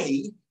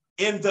K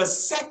in the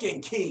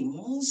second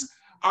Kings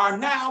are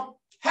now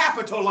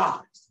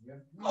capitalized.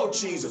 Oh,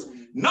 Jesus.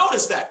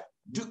 Notice that.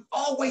 Do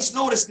always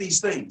notice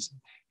these things.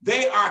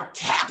 They are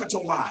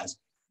capitalized.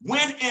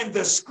 When in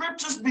the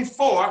scriptures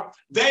before,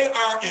 they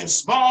are in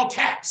small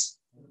caps.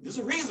 There's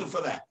a reason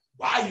for that.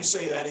 Why you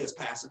say that is,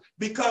 Pastor?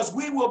 Because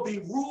we will be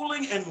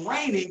ruling and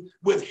reigning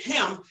with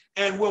him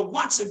and will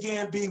once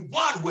again be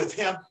one with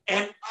him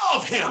and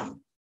of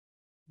him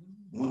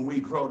when we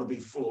grow to be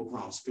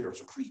full-grown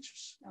spiritual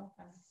creatures.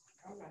 Okay.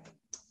 All right.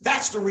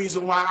 That's the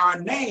reason why our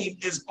name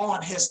is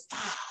on his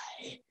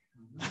thigh.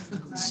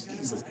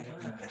 Jesus.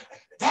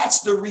 That's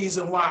the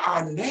reason why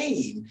our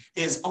name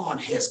is on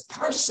his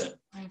person.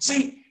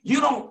 See, you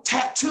don't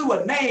tattoo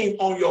a name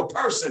on your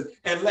person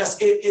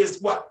unless it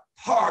is what?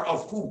 Part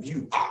of who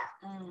you are.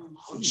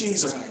 Oh,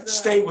 Jesus,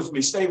 stay with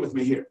me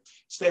here.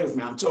 Stay with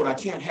me. I'm told I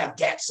can't have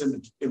gaps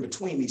in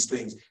between these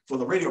things for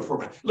the radio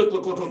program.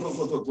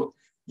 Look.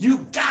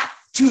 You got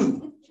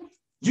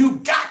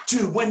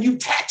to, when you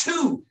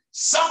tattoo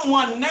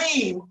someone's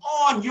name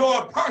on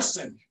your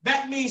person,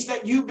 that means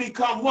that you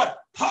become what?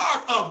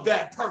 Part of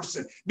that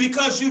person,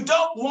 because you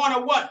don't want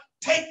to what?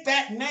 Take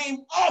that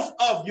name off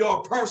of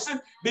your person,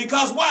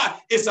 because why?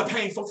 It's a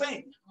painful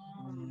thing.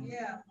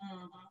 Yeah.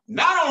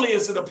 Not only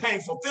is it a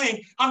painful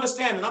thing,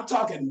 understand, and I'm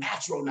talking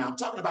natural now. I'm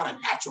talking about a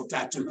natural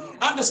tattoo.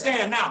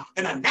 Understand now,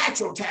 in a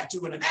natural tattoo,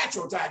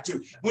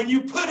 when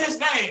you put his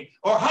name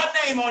or her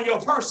name on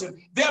your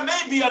person, there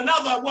may be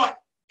another what?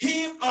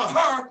 Him or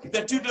her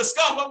that you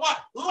discover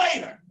what?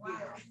 Later.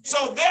 Wow.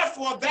 So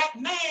therefore, that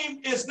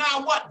name is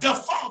now what?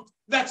 Defunct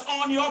that's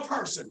on your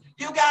person.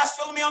 You guys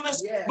feeling me on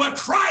this? Yeah. But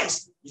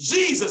Christ,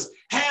 Jesus,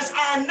 has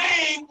our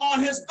name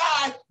on his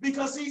thigh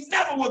because he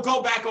never will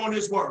go back on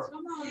his word.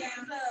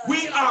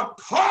 We are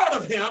part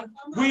of him,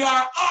 we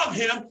are of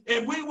him,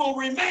 and we will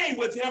remain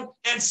with him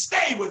and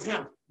stay with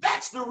him.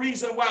 That's the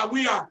reason why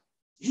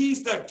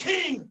he's the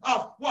King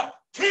of what?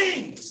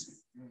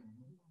 Kings.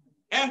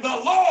 And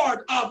the Lord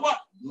of what?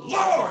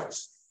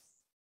 Lords.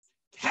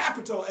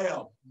 Capital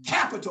L,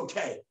 capital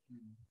K.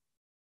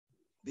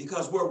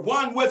 Because we're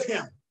one with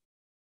him.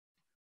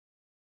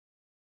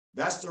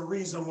 That's the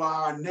reason why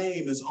our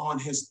name is on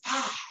his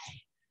thigh.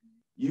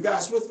 You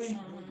guys with me?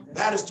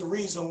 That is the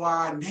reason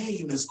why our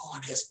name is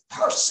on his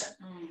person.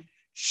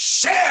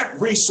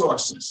 Shared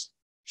resources,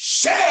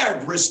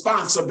 shared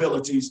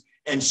responsibilities,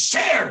 and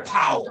shared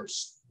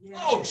powers.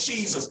 Oh,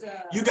 Jesus.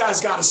 You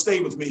guys got to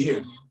stay with me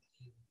here.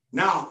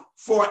 Now,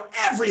 for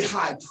every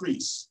high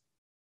priest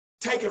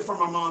taken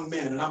from among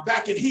men, and I'm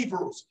back in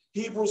Hebrews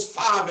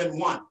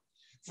 5:1.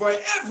 For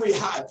every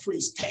high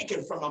priest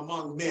taken from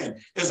among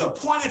men is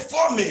appointed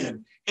for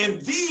men,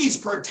 and these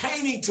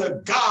pertaining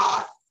to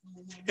God,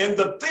 and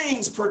the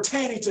things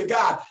pertaining to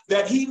God,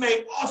 that he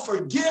may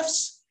offer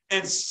gifts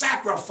and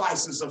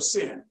sacrifices of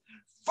sin.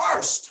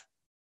 First,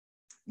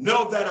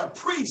 know that a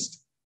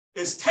priest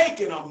is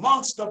taken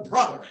amongst the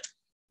brethren.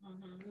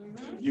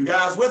 You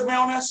guys with me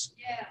on this?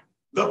 Yeah.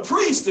 The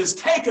priest is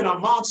taken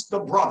amongst the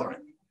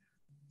brethren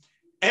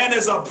and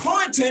is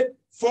appointed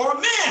for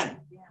men.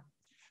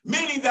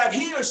 Meaning that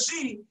he or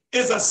she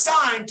is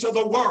assigned to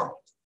the world.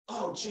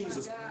 Oh,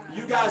 Jesus.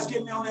 You guys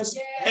get me on this?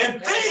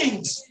 And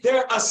things,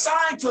 they're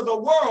assigned to the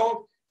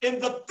world in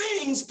the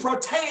things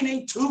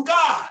pertaining to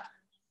God.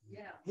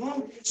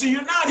 So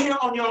you're not here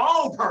on your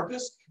own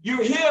purpose.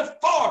 You're here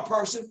for a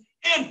person,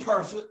 in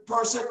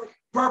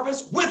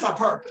purpose with a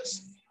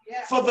purpose.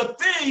 Yeah. For the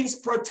things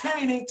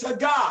pertaining to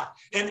God.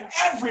 And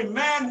every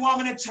man,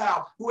 woman, and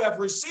child who have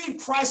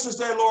received Christ as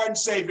their Lord and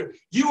Savior,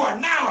 you are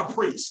now a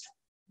priest.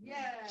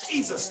 Yeah.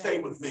 Jesus, stay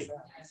with me.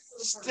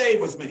 Stay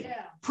with me.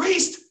 Yeah.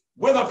 Priest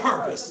with a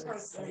purpose.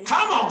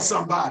 Come on,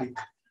 somebody.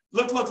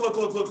 Look.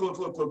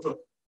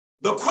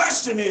 The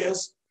question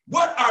is,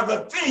 what are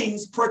the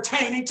things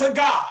pertaining to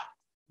God?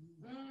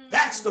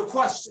 That's the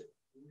question.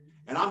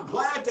 And I'm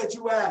glad that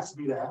you asked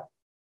me that,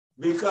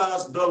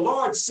 because the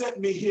Lord sent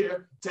me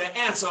here to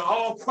answer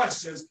all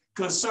questions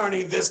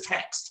concerning this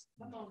text.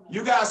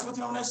 You guys with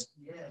me on this?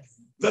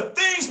 Yes. The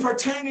things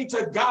pertaining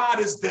to God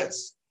is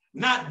this: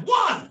 not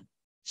one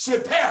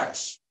should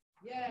perish,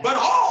 Yeah. but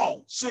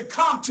all should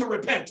come to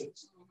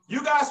repentance.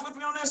 You guys with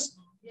me on this?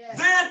 Yeah.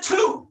 Then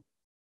too,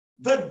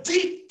 the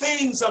deep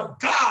things of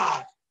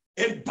God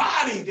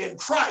embodied in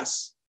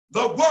Christ,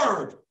 the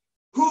Word,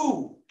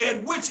 who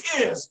and which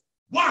is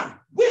 1,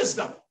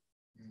 wisdom,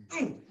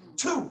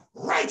 2,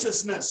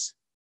 righteousness,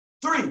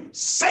 3,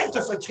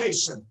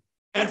 sanctification,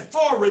 and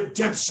 4,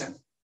 redemption.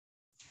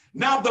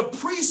 Now the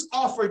priests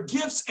offer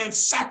gifts and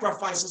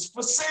sacrifices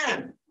for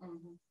sin.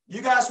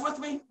 You guys with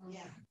me? Yeah.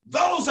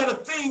 Those are the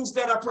things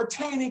that are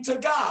pertaining to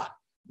God.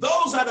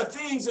 Those are the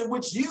things in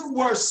which you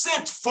were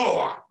sent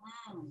for.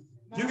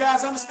 You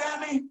guys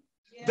understand me?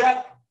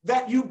 Yeah.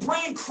 That you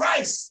bring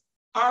Christ,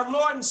 our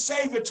Lord and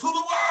Savior, to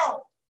the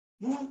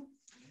world.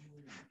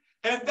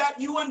 And that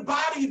you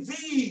embody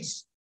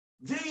these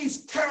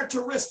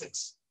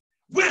characteristics: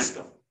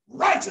 wisdom,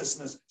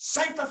 righteousness,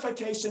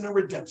 sanctification, and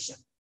redemption.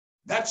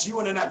 That's you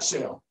in a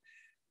nutshell.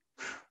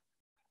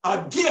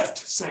 A gift,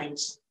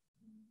 saints.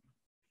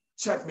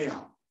 Check me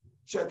out.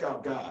 Check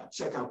out God.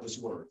 Check out this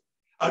word.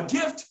 A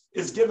gift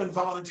is given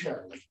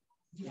voluntarily,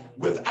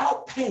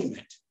 without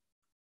payment,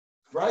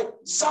 right?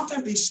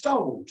 Something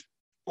bestowed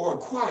or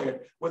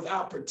acquired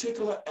without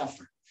particular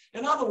effort.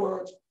 In other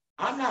words,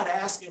 I'm not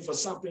asking for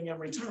something in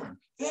return.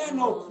 There are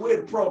no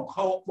quid pro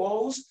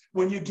quos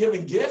when you're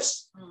giving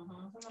gifts.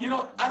 You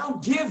know, I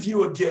don't give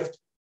you a gift,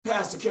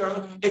 Pastor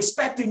Carolyn,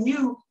 expecting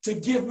you to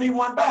give me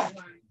one back.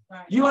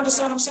 You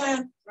understand what I'm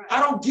saying?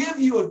 I don't give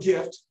you a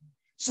gift,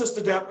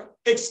 Sister Deborah,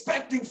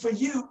 expecting for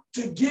you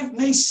to give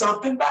me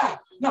something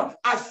back. No,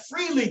 I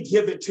freely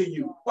give it to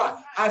you.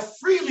 Why? I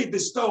freely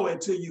bestow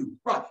it to you.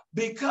 Right?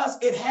 Because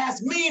it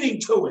has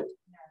meaning to it.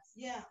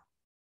 Yeah.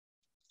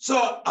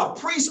 So a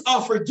priest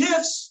offers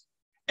gifts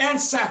and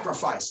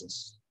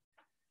sacrifices.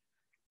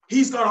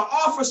 He's going to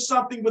offer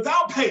something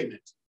without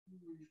payment,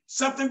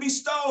 something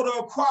bestowed or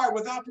acquired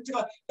without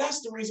particular.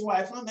 That's the reason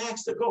why if I'm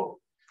asked to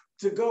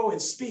go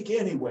and speak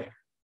anywhere,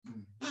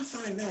 I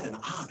find that an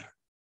honor.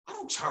 I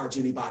don't charge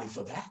anybody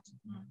for that.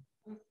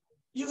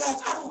 You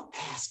guys, I don't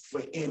ask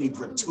for any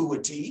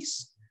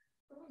gratuities.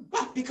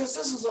 Why? Because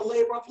this is a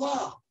labor of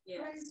love.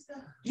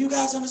 You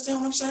guys understand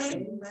what I'm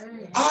saying?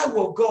 I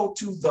will go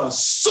to the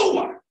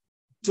sewer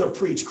to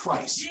preach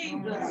Christ.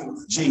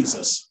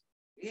 Jesus.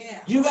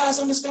 Yeah. You guys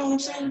understand what I'm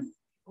saying?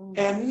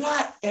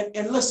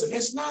 And listen,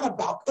 it's not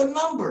about the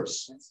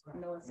numbers.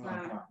 No, it's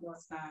not. No,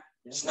 it's not.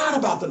 It's not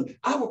about them.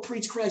 I will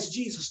preach Christ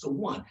Jesus to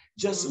one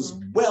just as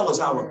well as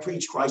I will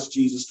preach Christ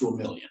Jesus to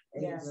 1,000,000.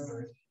 Yes.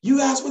 You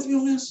guys with me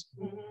on this?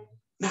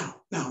 Now.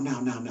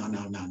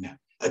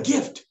 A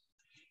gift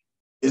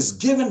is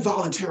given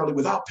voluntarily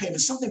without payment,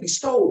 something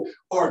bestowed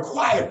or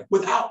acquired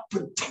without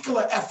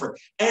particular effort.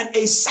 And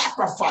a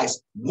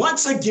sacrifice,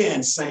 once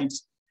again,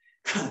 saints,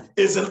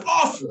 is an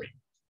offering.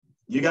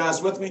 You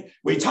guys with me?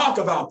 We talk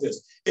about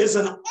this. Is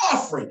an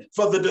offering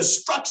for the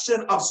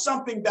destruction of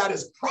something that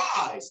is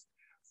prized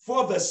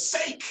for the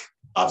sake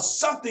of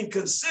something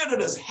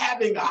considered as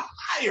having a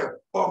higher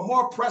or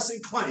more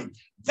pressing claim.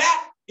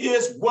 That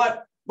is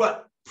what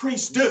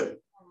priests do.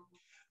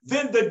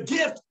 Then the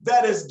gift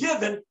that is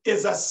given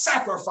is a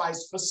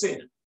sacrifice for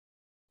sin.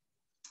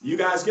 You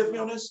guys get me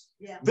on this?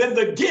 Yeah. Then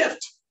the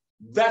gift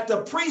that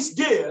the priest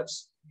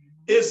gives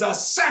is a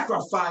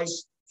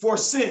sacrifice for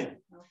sin.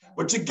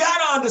 What you got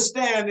to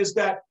understand is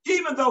that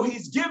even though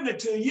he's given it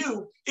to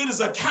you, it is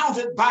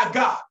accounted by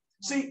God.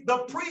 See, the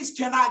priest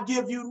cannot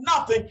give you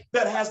nothing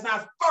that has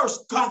not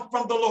first come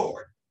from the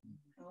Lord.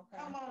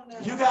 Come on now.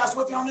 You guys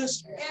with me on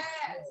this?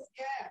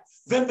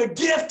 Yes. Then the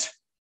gift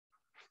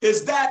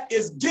is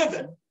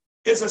given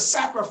is a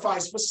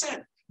sacrifice for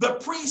sin. The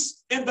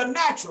priest in the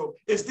natural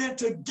is then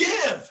to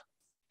give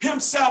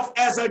himself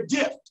as a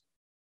gift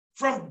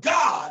from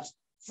God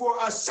for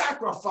a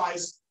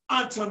sacrifice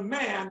unto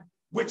man,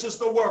 which is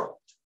the world.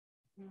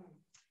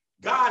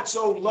 God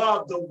so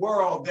loved the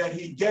world that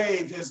he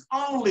gave his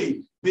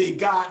only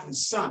begotten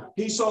son.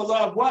 He so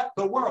loved what?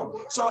 The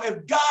world. So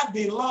if God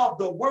beloved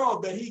the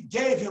world that he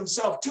gave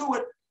himself to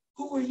it,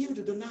 who are you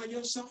to deny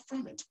yourself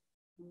from it?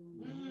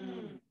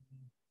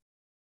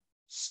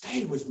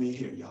 Stay with me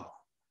here, y'all.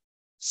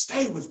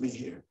 Stay with me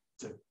here.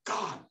 To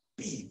God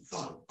be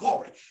the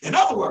glory. In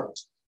other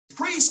words,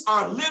 priests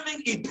are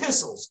living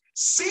epistles,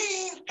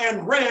 seen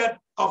and read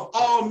of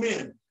all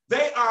men.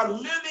 They are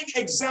living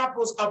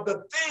examples of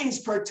the things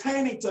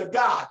pertaining to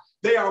God.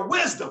 They are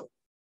wisdom,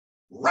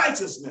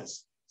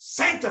 righteousness,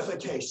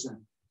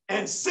 sanctification,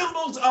 and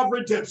symbols of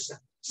redemption.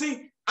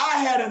 See, I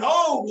had an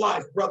old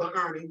life, Brother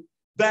Ernie,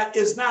 that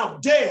is now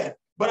dead,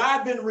 but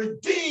I've been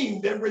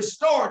redeemed and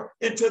restored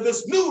into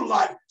this new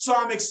life. So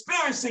I'm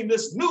experiencing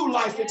this new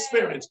life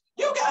experience.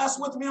 You guys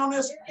with me on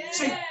this?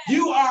 See,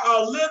 you are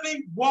a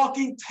living,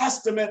 walking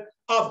testament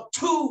of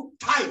two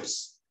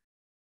types.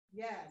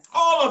 Yes.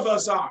 All of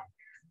us are.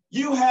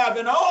 You have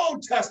an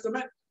Old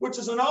Testament, which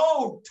is an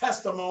old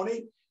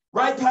testimony,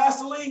 right,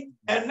 Pastor Lee?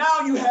 And now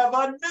you have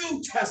a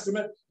New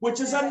Testament, which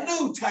is a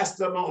new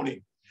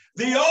testimony.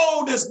 The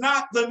old is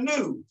not the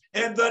new,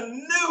 and the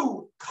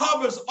new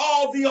covers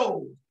all the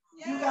old.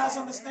 You guys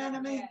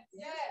understanding me?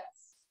 Yes.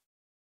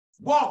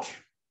 Walk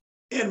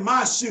in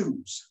my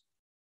shoes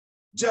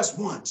just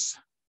once.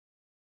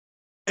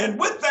 And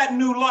with that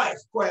new life,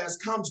 class,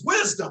 comes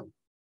wisdom,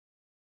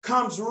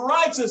 comes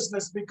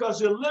righteousness, because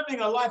you're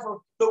living a life of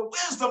the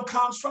wisdom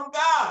comes from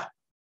God.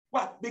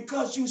 Why?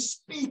 Because you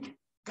speak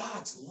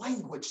God's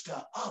language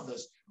to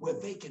others where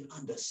they can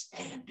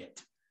understand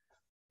it.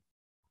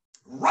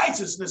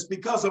 Righteousness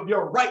because of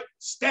your right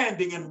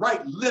standing and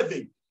right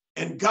living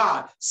in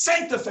God.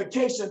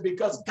 Sanctification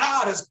because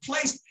God has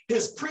placed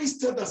his priest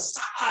to the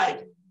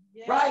side,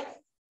 right?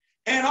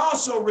 And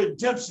also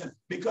redemption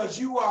because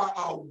you are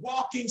a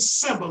walking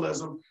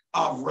symbolism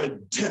of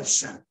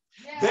redemption.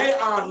 Yes. They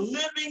are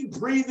living,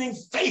 breathing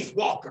faith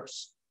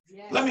walkers.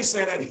 Yes. Let me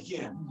say that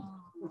again.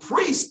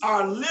 Priests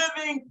are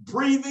living,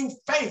 breathing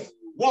faith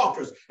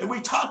walkers. And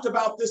we talked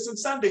about this in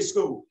Sunday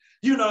school.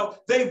 You know,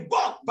 they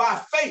walk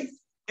by faith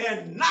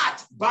and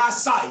not by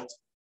sight.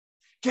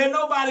 Can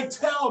nobody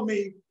tell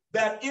me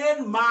that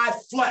in my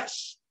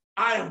flesh,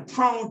 I am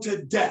prone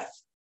to death?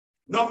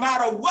 No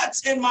matter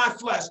what's in my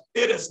flesh,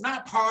 it is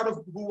not part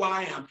of who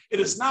I am. It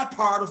is not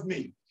part of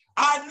me.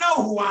 I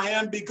know who I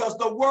am because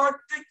the word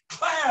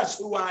declares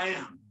who I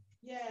am.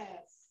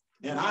 Yes.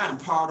 And I am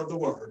part of the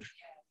word.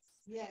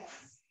 Yes.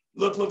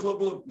 Look.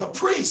 The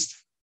priest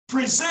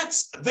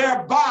presents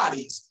their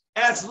bodies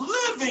as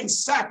living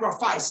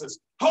sacrifices,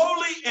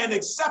 holy and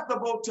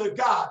acceptable to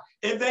God.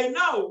 And they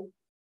know,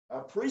 a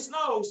priest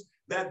knows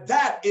that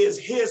that is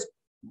his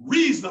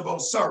reasonable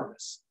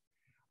service.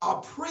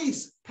 A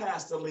priest,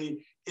 Pastor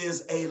Lee,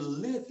 is a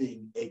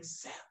living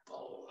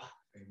example.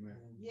 Amen.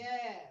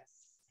 Yes.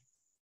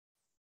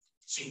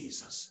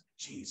 Jesus.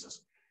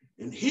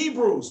 In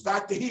Hebrews,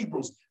 back to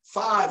Hebrews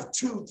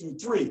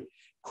 5:2-3,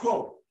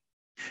 quote,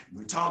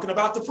 we're talking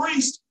about the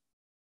priest.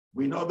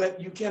 We know that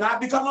you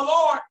cannot become a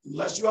Lord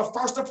unless you are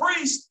first a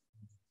priest.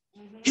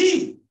 Mm-hmm.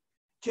 He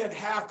can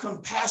have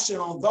compassion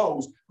on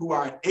those who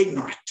are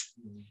ignorant.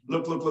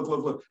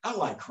 Look. I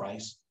like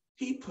Christ.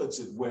 He puts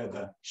it where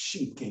the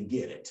sheep can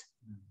get it.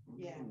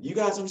 Yeah. You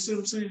guys understand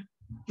what I'm saying?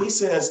 He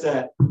says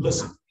that,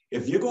 listen,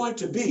 if you're going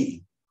to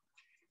be,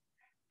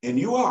 and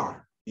you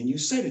are, and you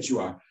say that you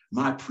are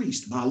my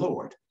priest, my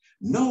Lord,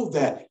 know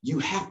that you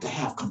have to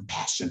have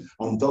compassion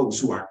on those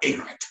who are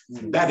ignorant.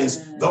 That is,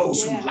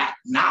 those who lack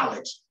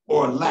knowledge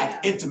or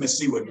lack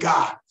intimacy with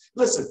God.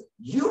 Listen,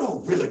 you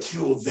don't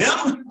ridicule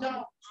them.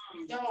 Don't.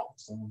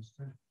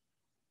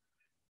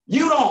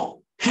 You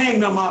don't hang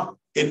them up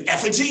in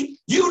effigy.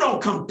 You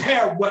don't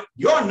compare what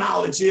your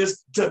knowledge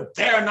is to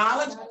their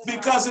knowledge,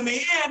 because in the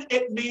end,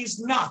 it means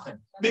nothing.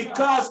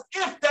 Because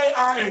if they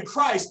are in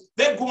Christ,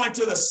 they're going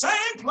to the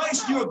same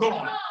place you're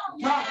going.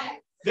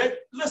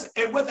 Listen,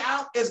 and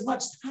without as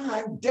much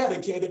time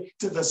dedicated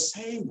to the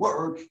same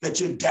word that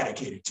you're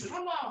dedicated to.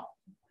 Come on.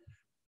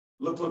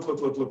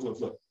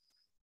 Look.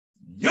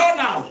 Your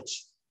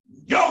knowledge,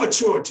 your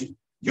maturity,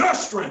 your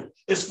strength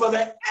is for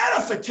the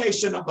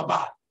edification of the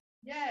body.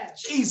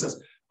 Yes. Jesus.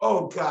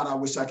 Oh God, I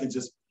wish I could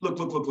just look.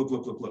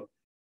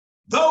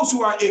 Those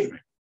who are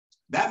ignorant,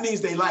 that means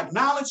they lack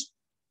knowledge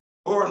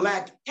or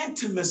lack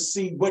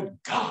intimacy with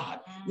God.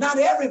 Not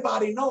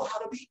everybody knows how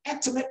to be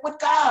intimate with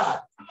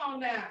God. Come on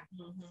now.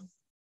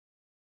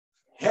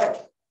 Heck,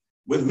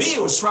 with me,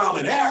 it was trial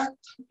and error.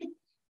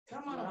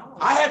 Come on.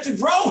 I had to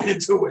grow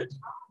into it.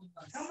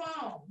 Come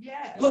on.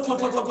 Yes. Look.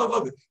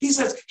 He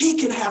says he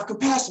can have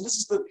compassion. This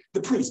is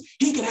the priest.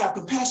 He can have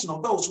compassion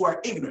on those who are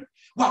ignorant.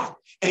 Why?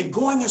 And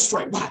going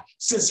astray. Why?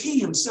 Since he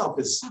himself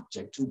is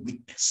subject to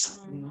weakness.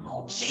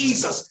 Oh,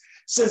 Jesus.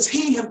 Since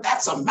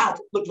that's a mouth.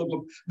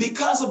 Look.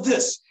 Because of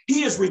this,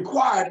 he is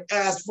required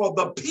as for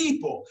the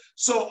people,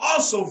 so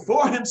also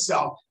for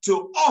himself,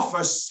 to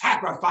offer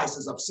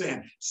sacrifices of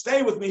sin.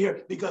 Stay with me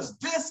here, because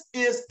this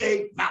is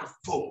a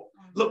mouthful.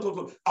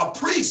 Look. A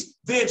priest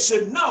then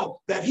should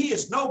know that he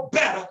is no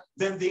better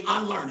than the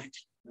unlearned.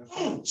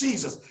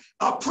 Jesus.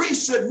 A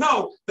priest should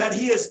know that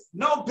he is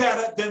no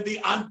better than the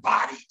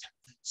unbodied.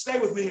 Stay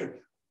with me here.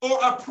 Or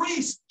a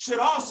priest should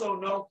also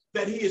know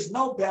that he is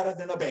no better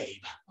than a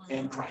babe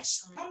in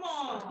Christ. Come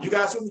on. You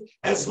guys,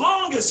 as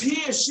long as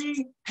he or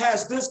she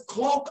has this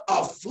cloak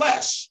of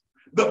flesh,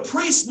 the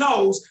priest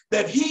knows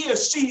that he or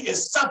she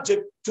is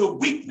subject to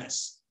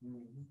weakness.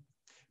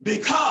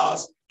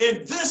 Because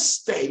in this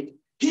state,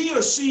 he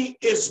or she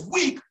is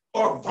weak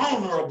or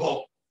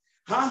vulnerable.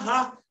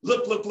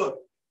 Look.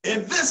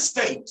 In this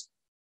state,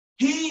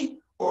 he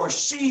or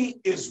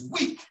she is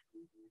weak,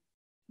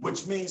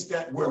 which means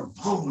that we're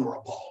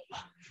vulnerable.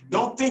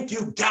 Don't think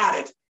you got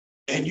it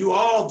and you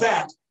all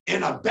that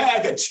in a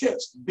bag of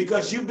chips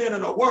because you've been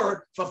in a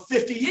word for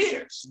 50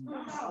 years.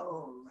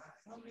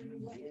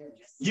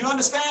 You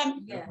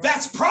understand? Yes.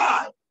 That's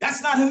pride.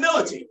 That's not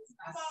humility.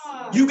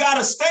 You got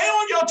to stay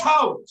on your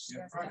toes.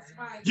 Yes, that's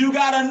right. You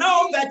got to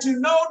know that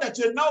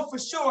you know for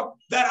sure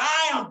that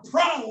I am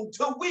prone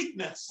to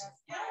weakness.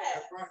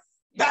 Yes.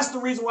 That's the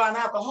reason why an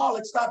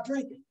alcoholic stopped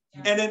drinking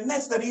and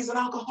admits that he's an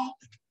alcoholic.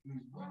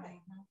 Right.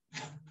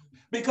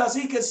 Because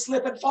he can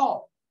slip and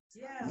fall.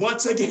 Yeah.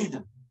 Once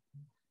again.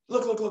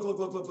 Look.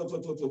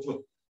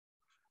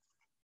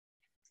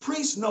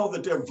 Priests know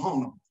that they're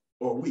vulnerable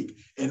or weak.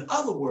 In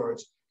other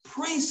words,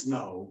 priests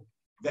know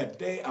that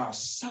they are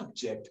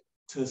subject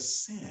to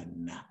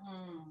sin.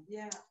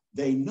 Yeah.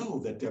 They know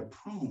that they're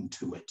prone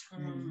to it.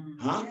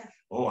 Huh? Yeah.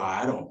 Oh,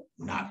 I don't,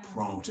 not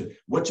prone to.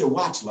 What you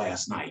watched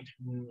last night?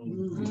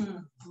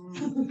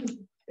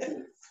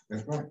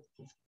 That's right.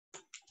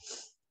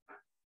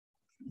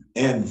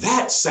 And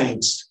that,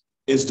 saints,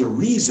 is the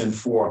reason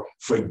for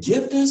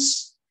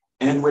forgiveness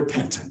and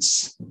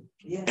repentance.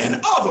 Yeah.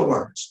 In other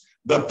words,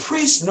 the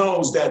priest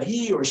knows that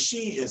he or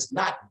she is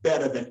not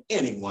better than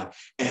anyone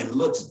and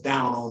looks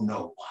down on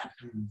no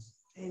one.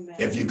 Amen.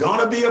 If you're going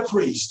to be a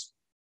priest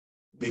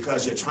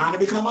because you're trying to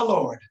become a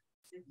Lord,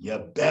 you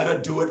better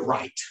do it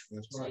right.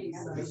 That's right.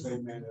 Yes,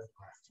 amen. That's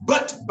right.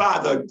 But by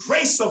the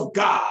grace of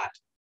God,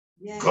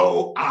 Yeah.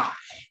 go I.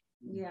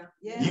 Yeah.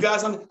 Yeah. You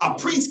guys, a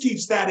priest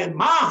keeps that in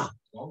mind.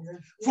 Okay.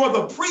 For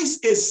the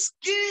priest is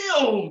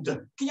skilled.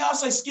 Can y'all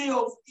say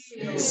skilled?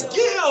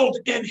 Skilled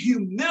in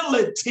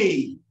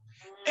humility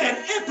and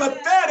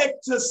empathetic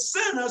to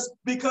sinners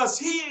because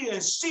he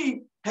and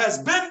she has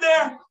been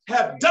there,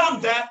 have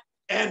done that,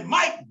 and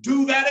might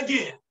do that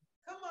again.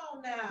 Come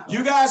on now.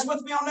 You guys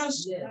with me on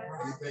this? Yeah.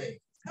 Amen.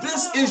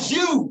 This is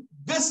you.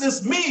 This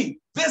is me.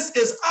 This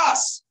is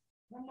us.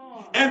 Come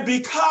on. And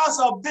because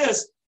of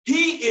this,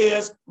 he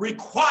is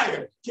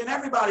required. Can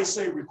everybody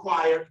say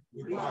required?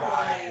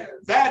 Required.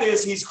 That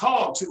is, he's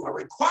called to. A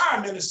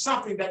requirement is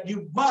something that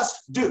you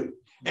must do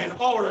in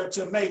order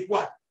to make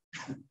what?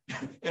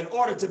 In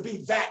order to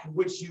be that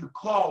which you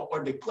call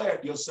or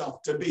declared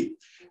yourself to be,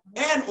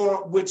 and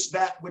or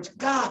that which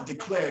God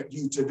declared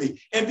you to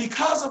be. And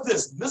because of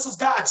this is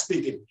God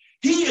speaking,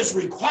 he is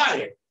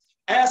required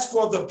as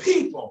for the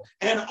people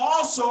and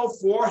also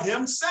for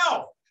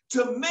himself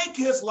to make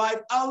his life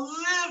a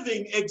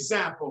living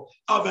example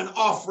of an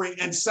offering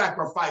and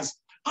sacrifice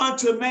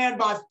unto man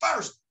by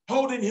first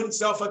holding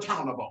himself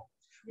accountable,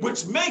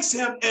 which makes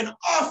him an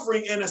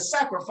offering and a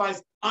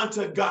sacrifice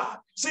unto God.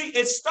 See,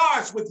 it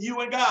starts with you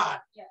and God.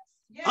 Yes.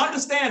 Yeah.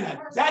 Understand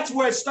that. That's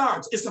where it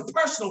starts. It's a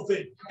personal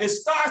thing. It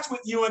starts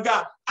with you and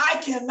God. I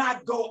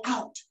cannot go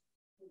out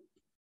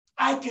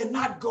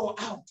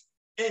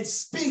and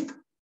speak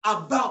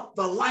about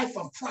the life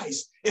of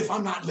Christ if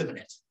I'm not living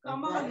it.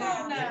 Come on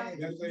now. Yes,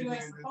 You ain't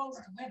amen. supposed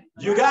to win.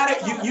 You got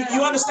it?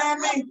 You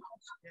understand me?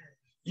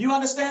 You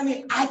understand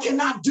me? I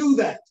cannot do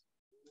that.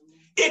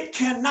 It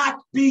cannot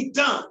be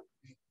done.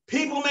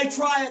 People may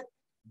try it,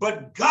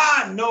 but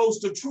God knows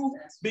the truth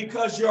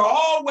because you're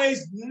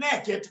always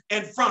naked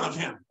in front of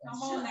him.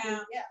 Come on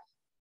now. Yeah.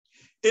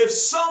 If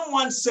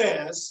someone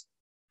says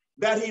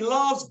that he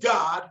loves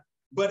God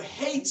but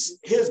hates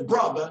his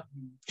brother,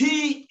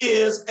 he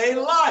is a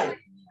liar.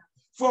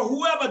 For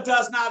whoever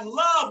does not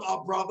love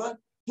a brother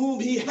whom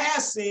he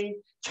has seen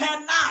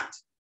cannot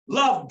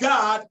love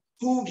God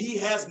whom he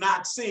has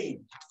not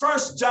seen.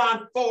 1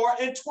 John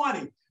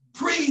 4:20.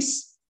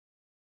 Priests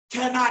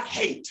cannot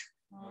hate.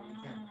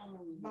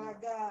 My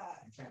God.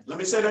 Let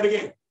me say that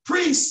again.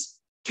 Priests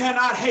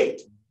cannot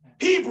hate.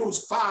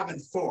 Hebrews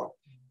 5:4.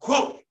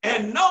 Quote,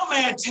 and no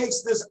man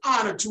takes this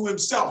honor to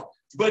himself,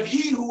 but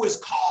he who is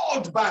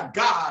called by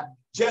God,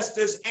 just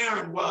as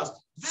Aaron was.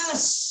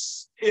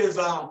 This is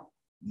a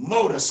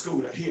motor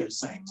scooter here,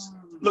 saints.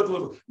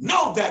 Look.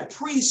 Know that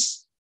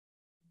priests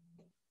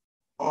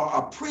or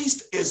a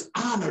priest is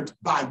honored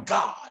by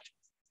God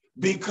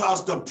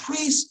because the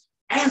priest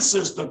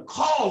answers the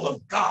call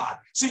of God.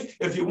 See,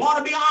 if you want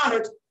to be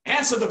honored,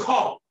 answer the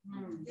call.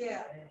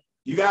 Yeah.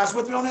 You guys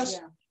with me on this?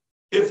 Yeah.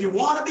 If you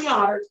want to be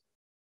honored,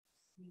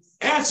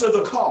 answer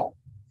the call.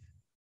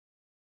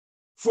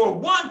 For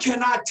one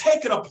cannot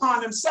take it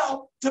upon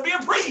himself to be a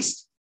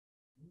priest.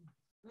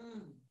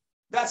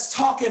 That's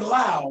talking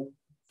loud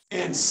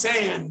and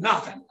saying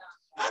nothing.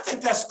 I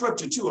think that's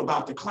scripture too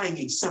about the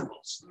clanging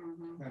cymbals.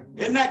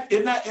 Isn't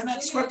that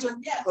scripture?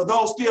 Yes. For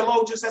those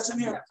theologians that's in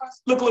here.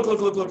 Look.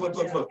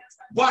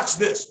 Watch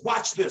this,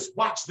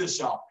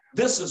 y'all.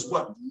 This is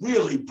what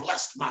really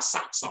blessed my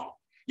socks off.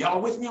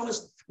 Y'all with me on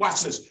this?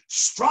 Watch this.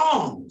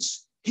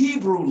 Strong's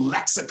Hebrew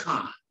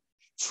lexicon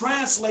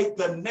translate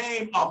the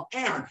name of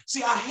Aaron.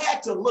 See, I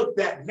had to look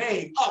that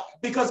name up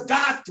because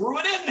God threw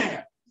it in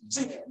there.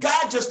 See,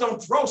 God just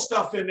don't throw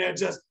stuff in there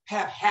just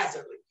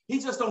haphazardly. He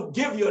just don't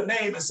give you a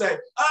name and say,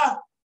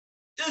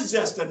 it's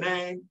just a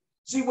name.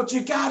 See, what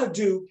you got to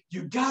do,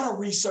 you got to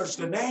research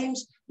the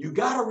names, you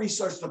got to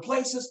research the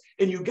places,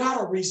 and you got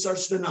to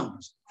research the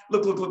numbers.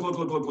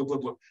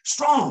 Look.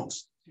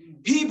 Strong's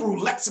Hebrew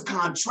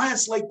lexicon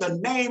translate the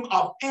name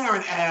of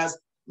Aaron as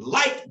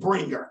light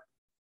bringer.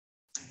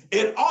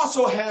 It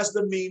also has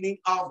the meaning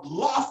of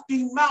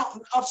lofty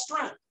mountain of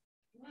strength.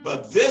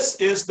 But this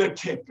is the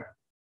kicker.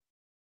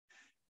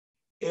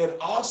 It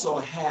also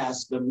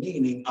has the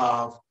meaning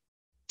of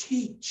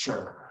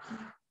teacher.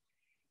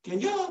 Can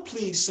y'all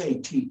please say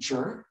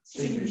teacher?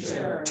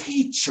 Teacher.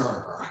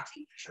 Teacher.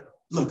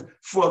 Look,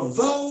 for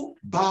though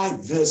by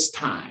this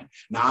time,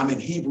 now I'm in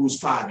Hebrews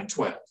 5 and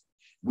 12.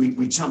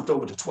 We jumped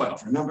over to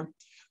 12, remember?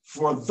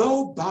 For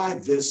though by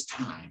this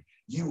time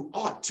you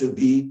ought to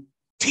be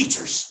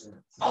teachers.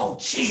 Oh,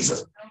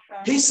 Jesus.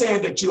 He's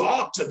saying that you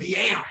ought to be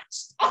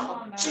Aarons.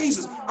 Oh,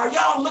 Jesus. Are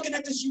y'all looking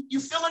at this? You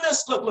feeling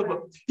this?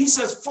 Look. He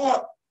says,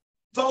 for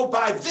though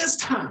by this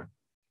time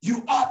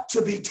you ought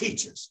to be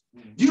teachers.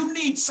 You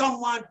need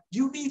someone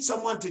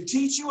to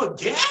teach you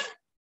again?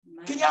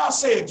 Can y'all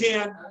say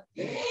again?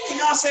 Can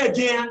y'all say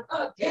again?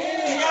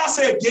 Can y'all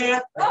say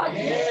again?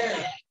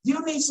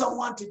 You need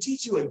someone to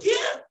teach you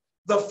again.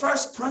 The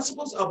first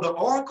principles of the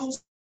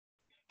oracles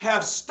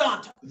have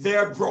stunted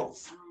their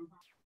growth.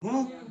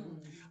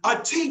 A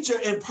teacher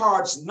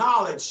imparts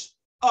knowledge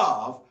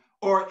of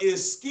or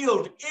is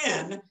skilled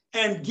in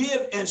and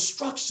give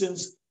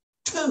instructions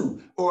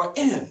to or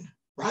in,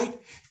 right?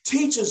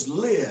 Teachers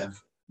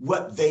live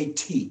what they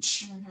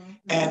teach.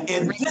 And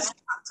in this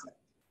country,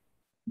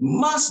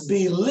 must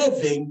be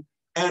living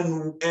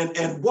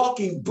and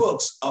walking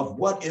books of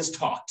what is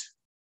taught.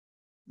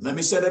 Let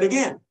me say that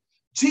again.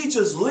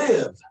 Teachers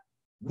live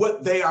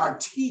what they are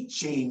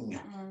teaching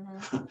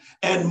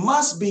and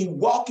must be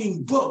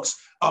walking books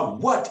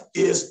of what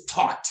is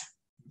taught.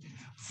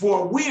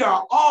 For we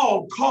are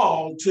all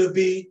called to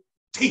be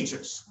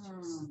teachers.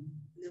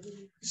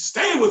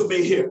 Stay with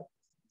me here.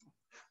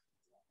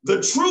 The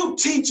true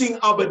teaching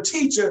of a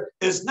teacher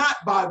is not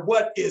by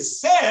what is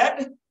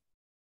said,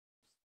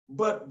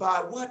 but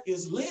by what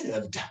is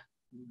lived.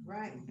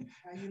 Right.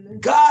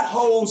 God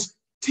holds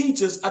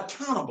teachers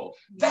accountable.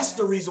 That's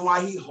the reason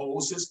why he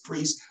holds his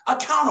priests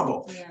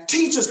accountable. Yeah.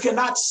 Teachers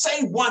cannot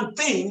say one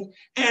thing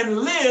and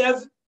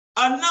live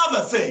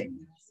another thing.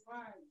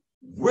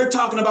 We're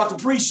talking about the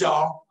priest,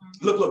 y'all.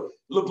 Look.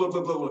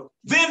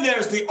 Then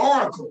there's the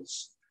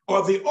oracles,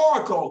 or the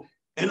oracle.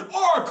 An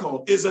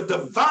oracle is a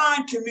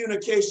divine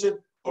communication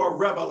or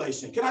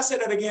revelation. Can I say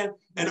that again?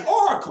 An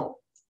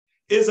oracle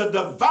is a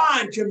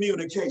divine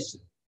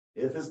communication.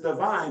 If it's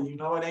divine, you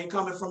know it ain't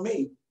coming from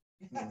me.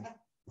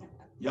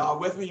 Y'all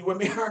with me? You with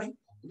me, Ernie?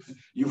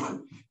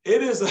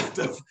 It is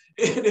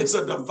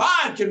a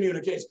divine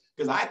communication,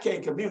 because I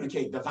can't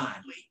communicate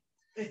divinely.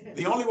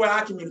 The only way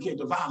I communicate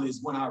divinely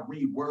is when I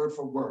read word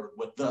for word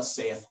what thus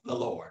saith the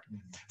Lord.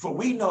 For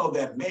we know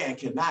that man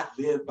cannot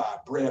live by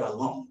bread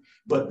alone,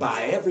 but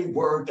by every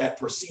word that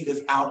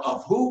proceedeth out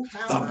of who?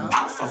 The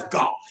mouth of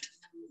God.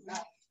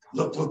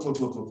 Look.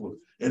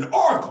 An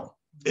oracle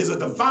is a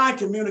divine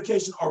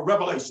communication or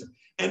revelation.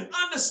 And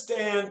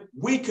understand,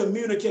 we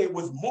communicate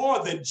with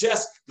more than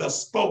just the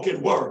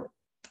spoken word.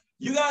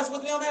 You guys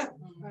with me on that?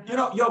 You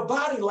know, your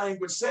body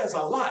language says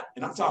a lot,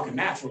 and I'm talking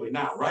naturally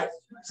now, right?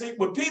 See,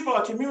 when people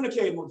are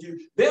communicating with you,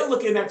 they're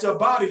looking at your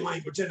body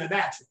language in the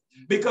natural,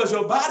 because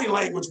your body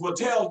language will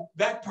tell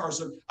that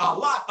person a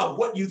lot of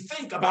what you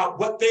think about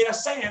what they are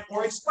saying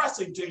or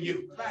expressing to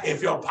you.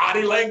 If your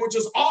body language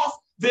is off,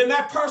 then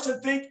that person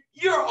thinks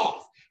you're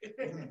off.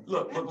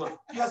 Look.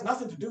 It has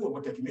nothing to do with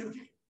what they're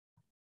communicating.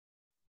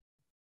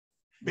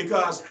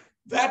 Because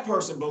that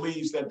person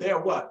believes that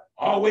they're what?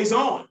 Always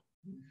on.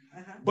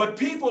 But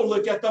people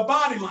look at the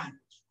body language,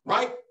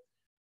 right?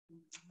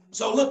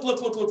 So look.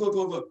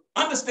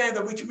 Understand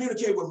that we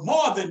communicate with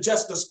more than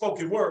just the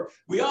spoken word.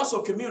 We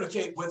also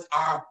communicate with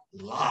our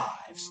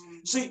lives.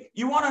 See,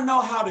 you want to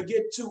know how to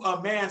get to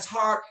a man's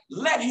heart?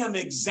 Let him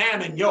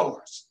examine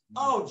yours.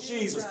 Oh,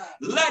 Jesus.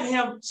 Let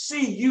him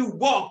see you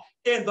walk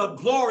in the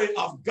glory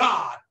of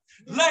God.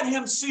 Let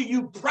him see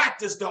you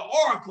practice the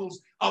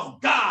oracles of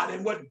God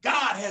and what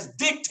God has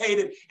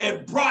dictated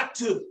and brought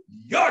to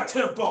your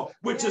temple,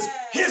 which is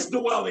his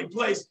dwelling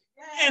place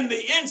in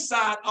the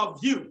inside of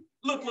you.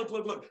 Look.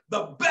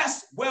 The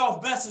best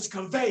message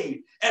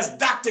conveyed, as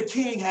Dr.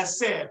 King has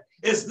said,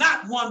 is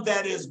not one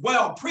that is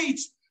well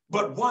preached,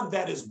 but one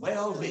that is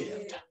well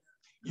lived.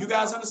 You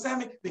guys understand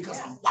me? Because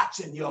I'm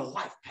watching your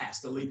life,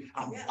 Pastor Lee.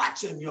 I'm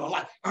watching your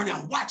life. Ernie,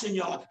 I'm watching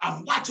your life.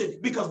 I'm watching,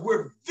 because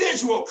we're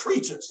visual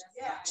creatures.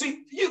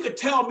 See, you could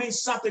tell me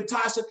something,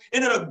 Tasha,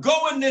 and it'll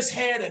go in this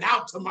head and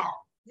out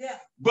tomorrow.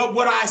 But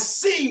what I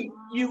see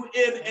you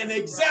in an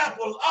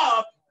example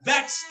of,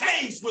 that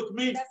stays with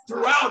me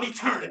throughout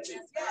eternity.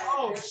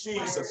 Oh,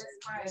 Jesus.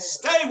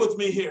 Stay with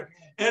me here.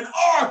 An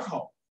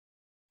oracle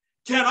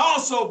can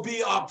also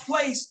be a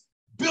place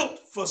built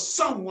for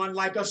someone,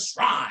 like a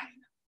shrine.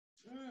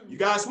 You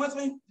guys with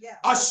me?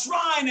 A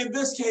shrine in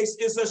this case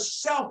is a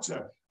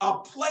shelter, a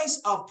place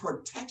of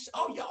protection.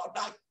 Oh, y'all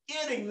not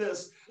getting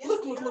this.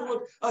 Look.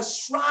 A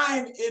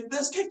shrine in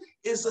this case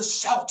is a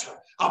shelter,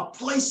 a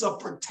place of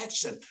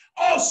protection,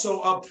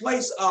 also a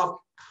place of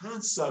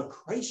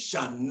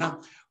consecration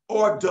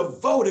or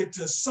devoted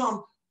to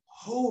some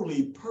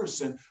holy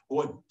person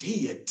or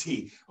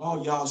deity.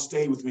 Oh, y'all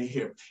stay with me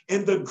here.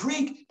 In the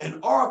Greek, an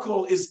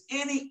oracle is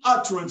any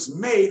utterance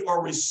made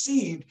or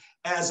received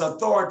as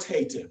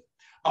authoritative.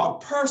 A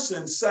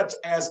person such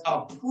as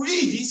a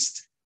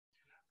priest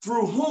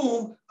through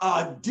whom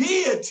a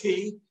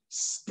deity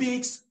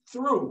speaks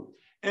through.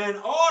 In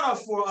order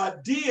for a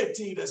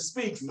deity to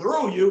speak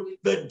through you,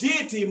 the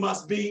deity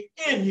must be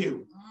in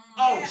you.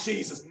 Oh,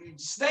 Jesus.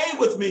 Stay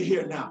with me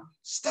here now.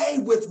 Stay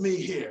with me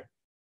here.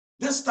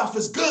 This stuff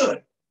is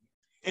good,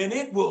 and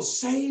it will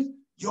save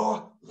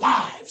your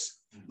lives.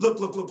 Look.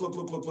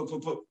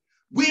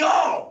 We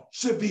all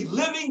should be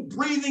living,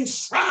 breathing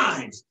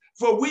shrines,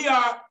 for we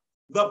are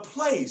the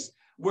place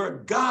where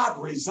God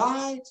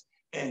resides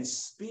and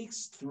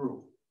speaks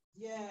through.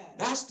 Yeah.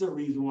 That's the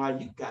reason why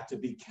you got to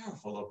be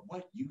careful of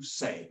what you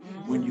say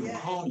when you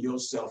call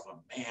yourself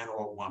a man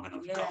or a woman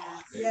of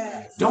God.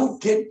 Yes.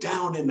 Don't get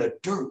down in the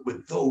dirt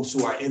with those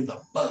who are in the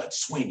mud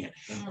swinging.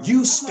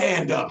 You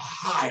stand up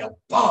high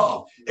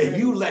above and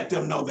you let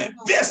them know that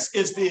this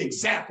is the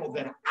example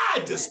that I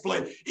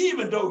display,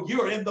 even though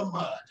you're in the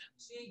mud.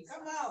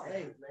 Come on.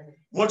 I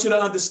want you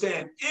to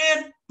understand,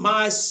 in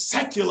my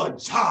secular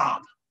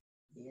job,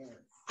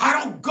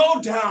 I don't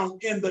go down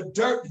in the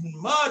dirt and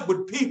mud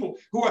with people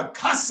who are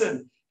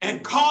cussing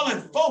and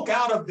calling folk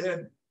out of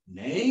their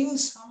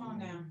names. Come on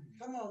now.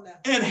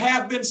 And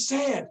have been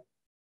said,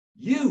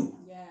 you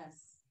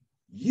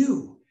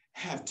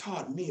have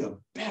taught me a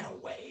better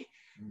way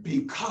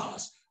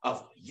because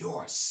of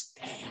your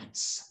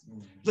stance.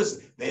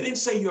 Listen, they didn't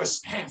say your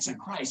stance in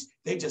Christ.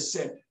 They just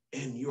said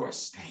in your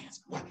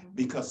stance. Why?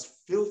 Because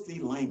filthy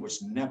language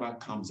never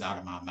comes out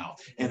of my mouth.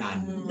 And I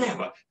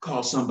never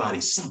call somebody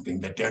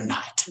something that they're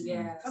not.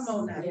 Yes. Come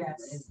on now.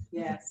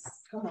 Yes.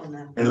 Come on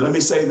now. And let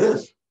me say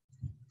this.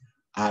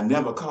 I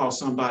never call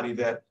somebody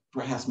that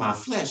perhaps my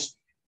flesh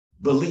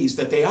believes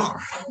that they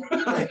are.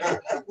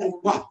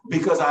 Why?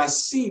 Because I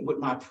see with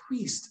my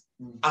priest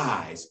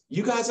eyes.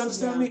 You guys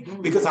understand me?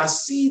 Because I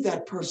see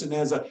that person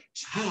as a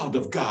child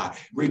of God,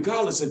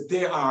 regardless if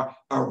they are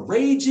a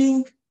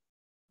raging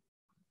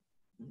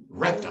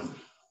rectum,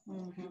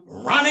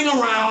 running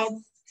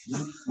around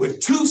with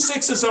 2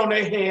 6s on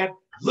their head,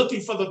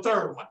 looking for the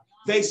third one.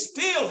 They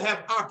still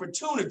have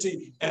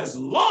opportunity as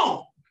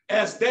long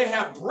as they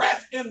have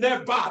breath in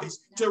their bodies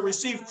to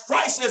receive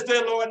Christ as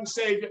their Lord and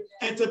Savior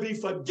and to be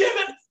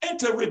forgiven and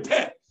to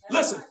repent.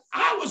 Listen,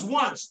 I was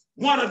once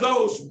one of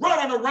those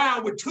running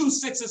around with 2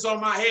 6s on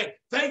my head.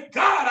 Thank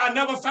God I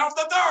never found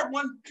the third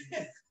one.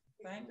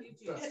 Thank you,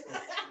 Jesus.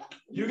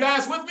 You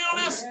guys with me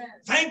on this?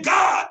 Thank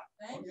God.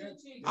 Thank you,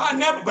 Jesus.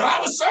 But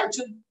I was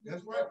searching.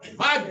 That's right.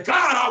 My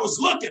God, I was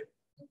looking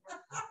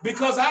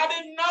because I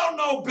didn't know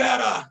no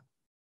better.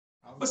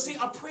 But see,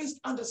 a priest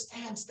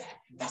understands that.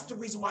 That's the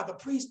reason why the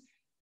priests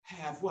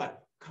have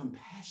what?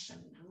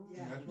 Compassion.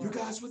 You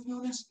guys with me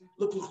on this?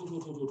 Look.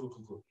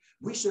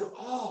 We should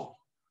all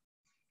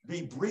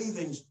be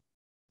breathing,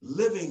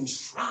 living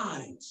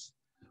shrines,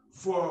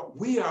 for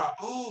we are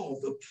all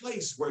the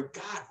place where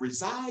God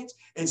resides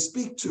and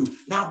speak to.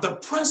 Now, the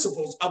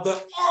principles of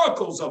the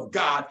oracles of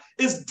God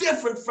is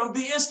different from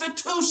the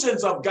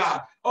institutions of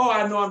God. Oh,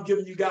 I know I'm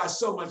giving you guys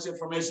so much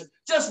information.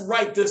 Just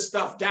write this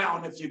stuff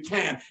down if you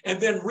can,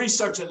 and then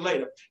research it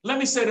later. Let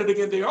me say that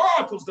again. The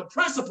oracles, the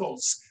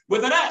principles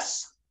with an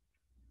S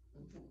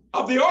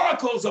of the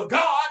oracles of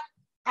God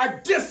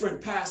are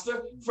different,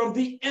 Pastor, from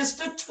the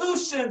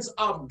institutions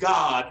of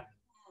God.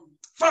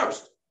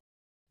 First,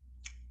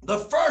 the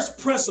first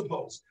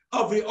principles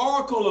of the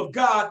oracle of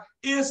God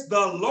is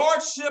the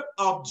lordship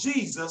of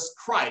Jesus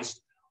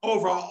Christ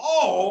over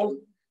all,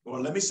 or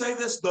let me say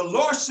this, the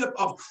lordship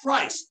of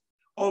Christ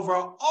over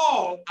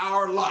all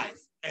our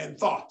life and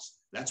thoughts.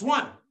 That's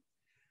one.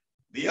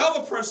 The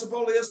other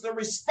principle is the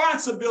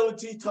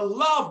responsibility to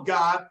love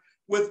God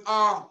with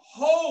our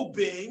whole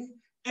being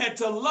and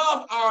to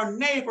love our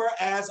neighbor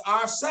as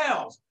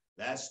ourselves.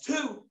 That's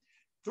two.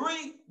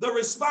 3, the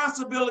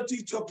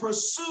responsibility to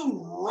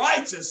pursue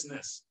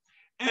righteousness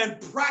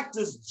and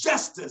practice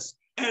justice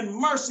and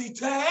mercy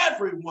to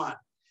everyone.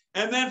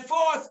 And then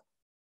 4th,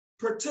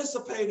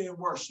 participate in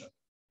worship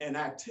and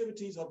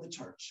activities of the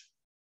church.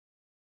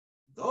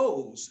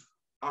 Those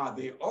are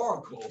the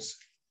oracles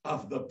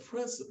of the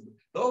principle.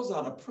 Those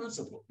are the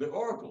principles, the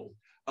oracles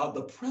of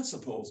the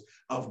principles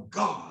of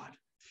God.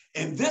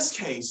 In this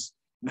case,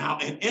 now,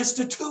 an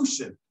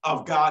institution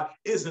of God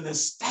is an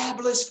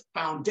established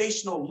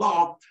foundational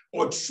law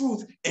or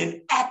truth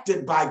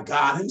enacted by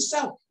God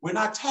himself. We're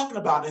not talking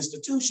about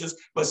institutions,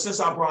 but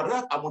since I brought it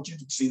up, I want you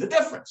to see the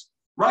difference,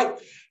 right?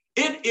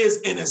 It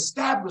is an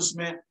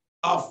establishment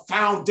of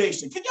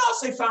foundation. Can y'all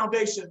say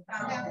foundation?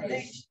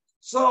 Foundation.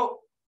 So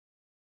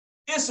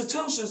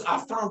institutions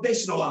are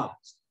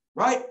foundationalized,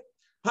 right?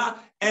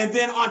 And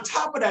then on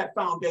top of that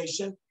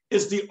foundation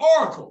is the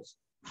oracles.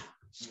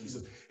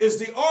 Jesus, is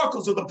the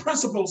oracles of the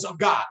principles of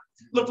God.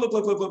 Look.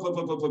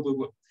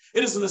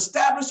 It is an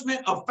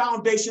establishment of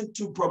foundation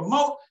to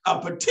promote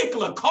a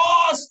particular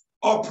cause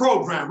or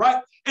program,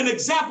 right? An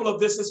example of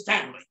this is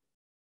family.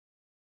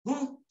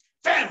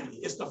 Family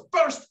is the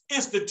first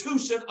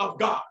institution of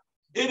God.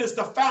 It is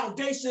the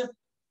foundation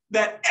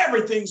that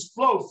everything's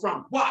flowed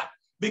from. Why?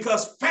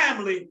 Because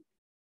family,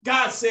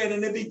 God said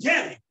in the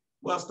beginning,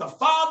 was the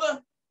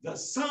Father, the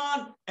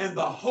Son, and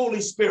the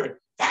Holy Spirit.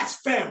 That's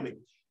family.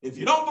 If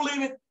you don't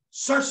believe it,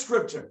 search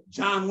scripture.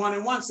 John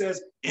 1:1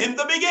 says, in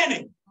the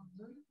beginning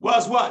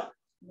was what?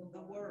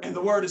 The word. And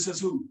the word is his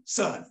who?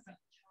 Son.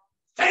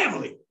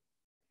 Family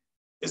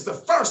is the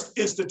first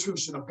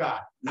institution of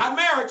God. Not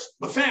marriage,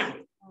 but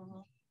family.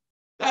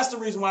 That's the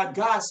reason why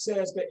God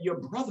says that you're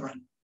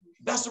brethren.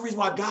 That's the reason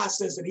why God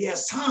says that he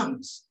has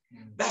sons.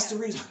 That's the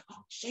reason.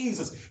 Oh,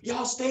 Jesus,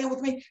 y'all staying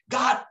with me?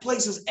 God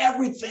places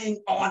everything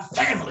on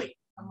family.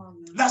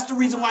 That's the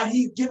reason why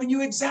he's giving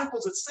you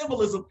examples and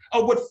symbolism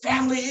of what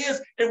family is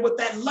and what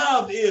that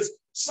love is.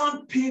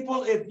 Some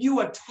people, if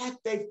you attack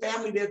their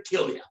family, they'll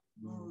kill you.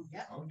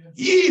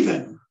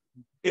 Even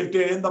if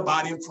they're in the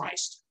body of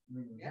Christ.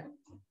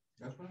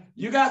 That's right.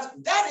 You guys,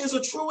 that is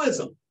a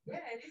truism. Yeah,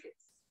 it is.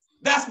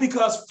 That's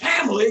because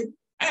family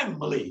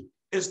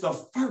is the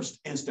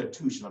first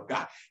institution of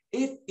God.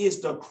 It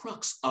is the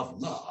crux of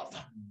love.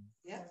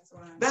 Yeah, that's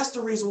right. That's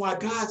the reason why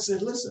God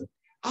said, listen,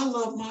 I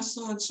love my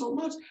son so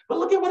much, but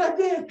look at what I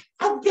did.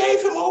 I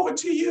gave him over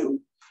to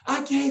you.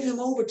 I gave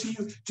him over to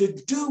you to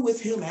do with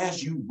him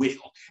as you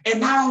will. And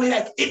not only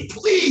that, it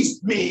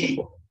pleased me.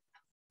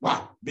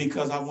 Why?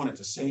 Because I wanted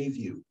to save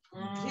you.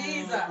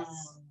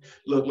 Jesus.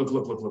 Look.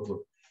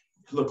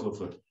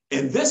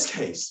 In this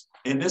case,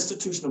 an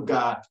institution of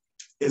God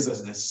is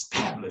an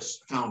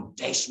established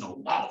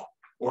foundational law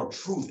or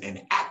truth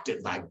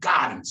enacted by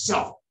God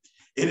himself.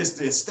 It is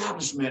the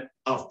establishment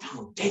of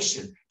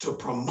foundation to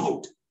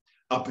promote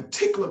a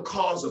particular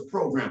cause or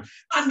program.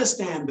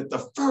 Understand that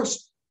the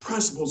first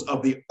principles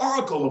of the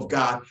oracle of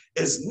God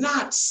is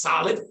not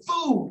solid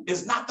food.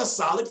 It's not the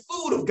solid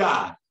food of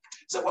God.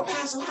 So, well,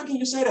 Pastor, how can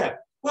you say that?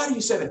 Why do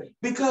you say that?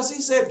 Because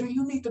he said, do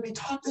you need to be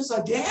taught this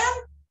again?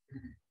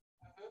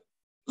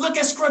 Look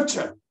at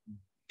scripture.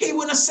 He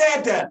wouldn't have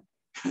said that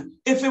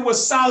if it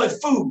was solid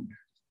food.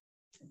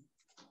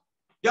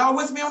 Y'all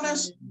with me on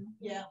this?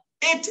 Yeah.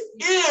 It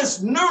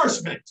is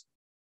nourishment,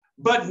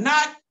 but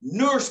not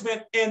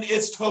nourishment in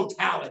its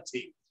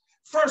totality.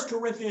 1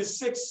 Corinthians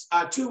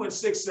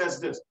 2:6 says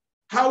this.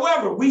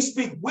 However, we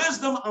speak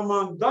wisdom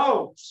among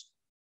those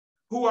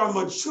who are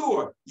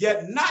mature,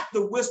 yet not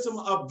the wisdom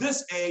of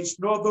this age,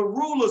 nor the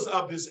rulers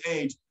of this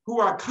age, who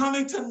are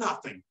coming to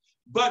nothing.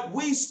 But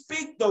we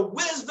speak the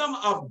wisdom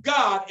of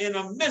God in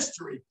a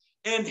mystery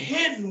and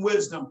hidden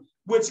wisdom,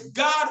 which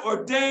God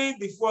ordained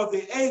before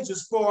the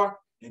ages for,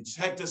 and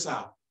check this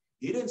out.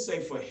 He didn't say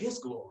for his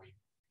glory.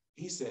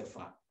 He said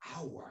for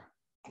our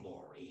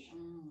glory.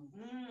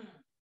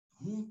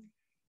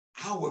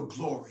 Our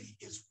glory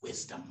is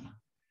wisdom.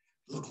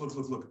 Look.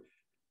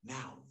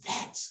 Now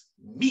that's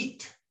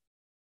meat.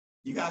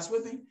 You guys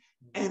with me?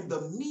 And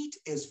the meat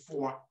is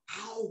for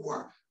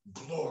our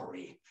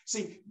glory.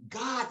 See,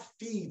 God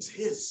feeds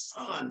his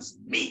sons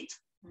meat.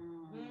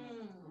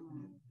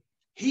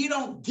 He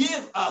don't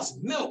give us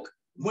milk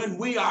when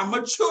we are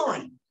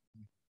maturing.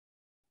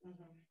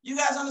 You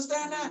guys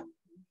understand that?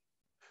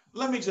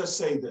 Let me just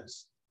say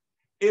this.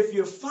 If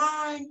you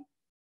find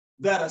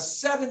that a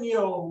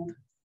 7-year-old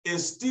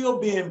is still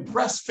being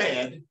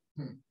breastfed,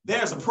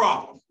 there's a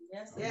problem.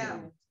 Yes, yeah.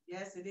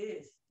 Yes, it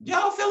is.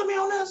 Y'all feeling me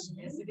on this?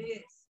 Yes, it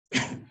is.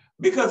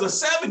 Because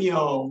a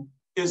 7-year-old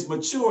is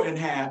mature and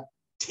have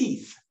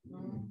teeth.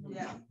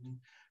 Yeah.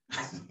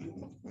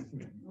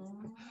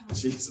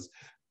 Jesus.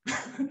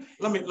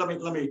 Let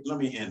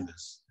me end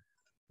this.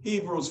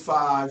 Hebrews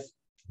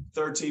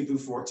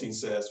 5:13-14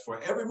 says, for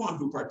everyone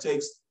who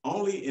partakes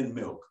only in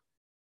milk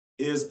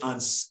is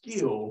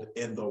unskilled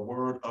in the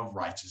word of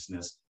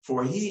righteousness,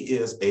 for he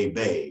is a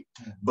babe.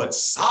 But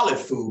solid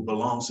food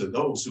belongs to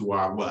those who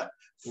are what?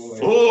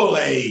 Full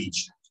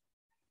age.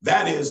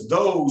 That is,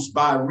 those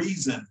by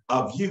reason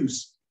of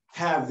use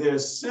have their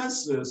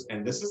senses,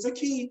 and this is the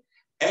key,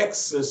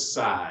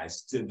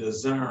 exercised to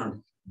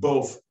discern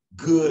both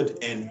good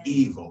and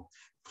evil.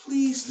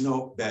 Please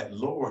note that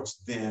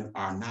lords then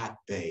are not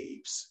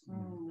babes,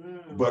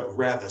 but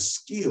rather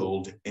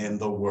skilled in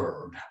the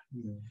word.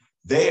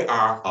 They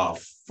are of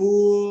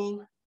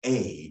full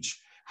age.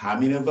 How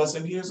many of us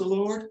in here is the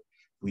Lord?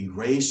 We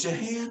raised your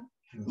hand.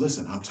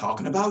 Listen, I'm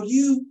talking about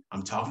you.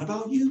 I'm talking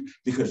about you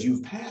because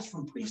you've passed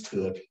from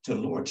priesthood to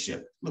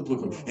lordship. Look.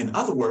 In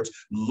other words,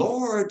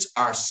 lords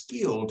are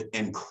skilled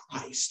in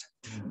Christ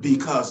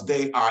because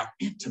they are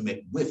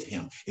intimate with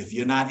him. If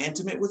you're not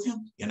intimate with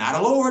him, you're not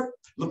a lord.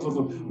 Look.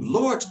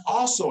 Lords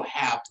also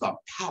have the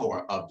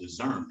power of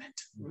discernment.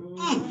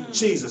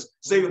 Jesus,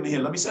 stay with me here.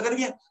 Let me say that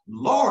again.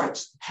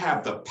 Lords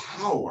have the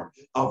power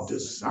of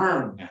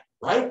discernment.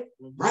 Right.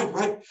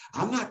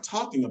 I'm not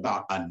talking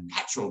about a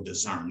natural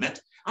discernment.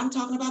 I'm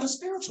talking about a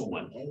spiritual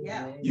one.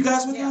 Yeah. You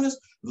guys with me Yeah. on this?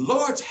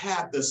 Lords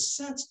have the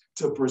sense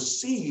to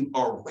perceive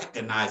or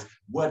recognize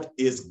what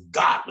is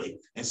godly.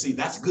 And see,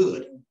 that's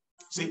good.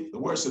 See, the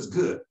word says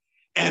good.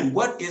 And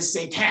what is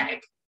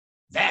satanic?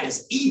 That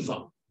is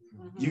evil.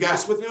 You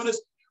guys with me on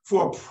this?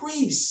 For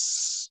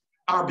priests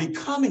are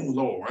becoming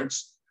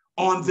lords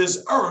on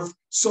this earth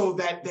so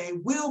that they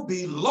will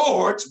be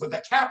lords with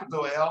a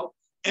capital L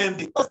and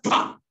the earth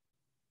come.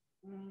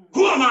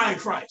 Who am I in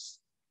Christ?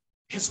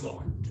 His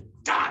Lord.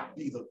 God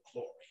be the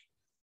glory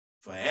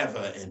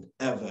forever and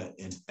ever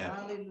and ever.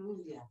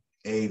 Hallelujah.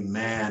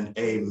 Amen.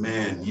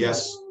 Amen.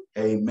 Yes.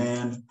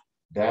 Amen.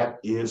 That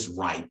is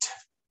right.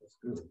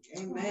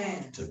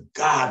 Amen. To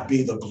God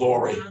be the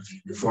glory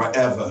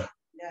forever.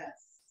 Yes.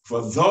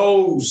 For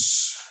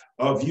those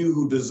of you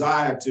who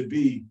desire to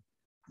be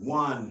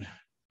one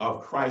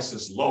of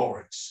Christ's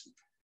lords,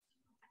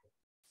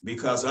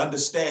 because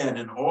understand,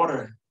 in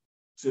order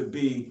to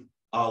be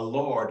a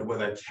lord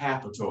with a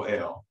capital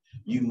L,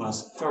 you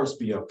must first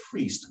be a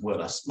priest with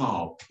a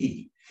small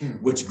p,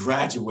 which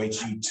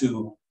graduates you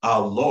to a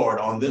lord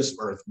on this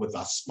earth with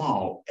a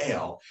small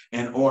l,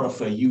 in order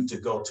for you to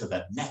go to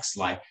the next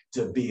life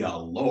to be a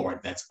lord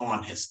that's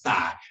on his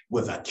thigh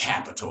with a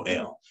capital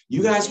L.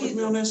 You guys with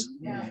me on this?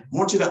 Yeah. I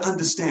want you to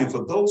understand,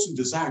 for those who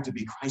desire to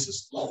be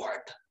Christ's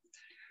Lord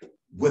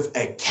with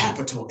a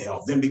capital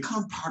L, then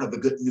become part of the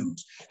good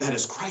news. That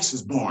is, Christ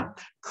is born,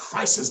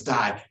 Christ has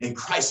died, and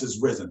Christ is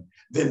risen.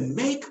 Then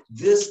make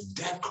this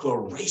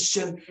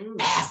declaration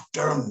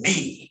after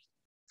me.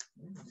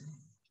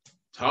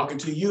 Talking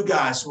to you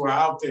guys who are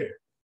out there,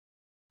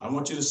 I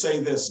want you to say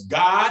this: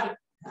 God,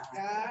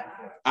 God,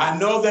 I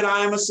know that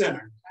I am a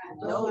sinner,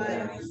 I know I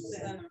am a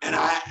sinner, and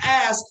I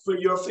ask for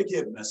your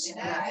forgiveness. and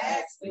I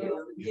ask for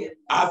your forgiveness.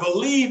 I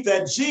believe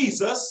that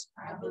Jesus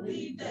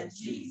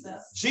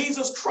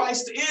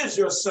Christ is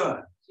your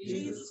son.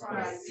 Jesus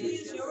Christ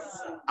is your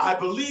son. I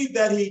believe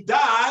that he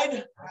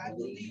died I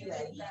believe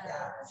that he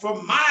died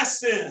for my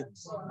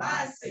sins, for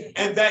my sin,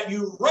 and that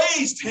you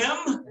raised him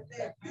and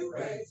that you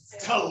raised him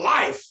to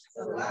life.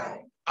 to life.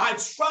 I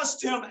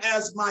trust him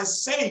as my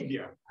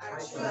Savior I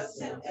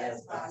trust him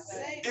as my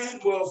Savior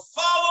and will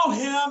follow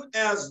him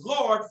as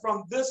Lord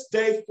from this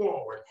day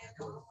forward. and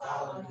will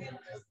follow him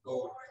as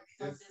Lord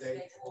from this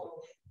day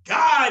forward.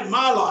 Guide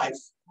my life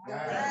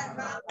Guide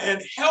my life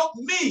and help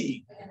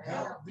me and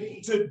help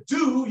me to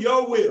do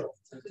your will.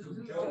 to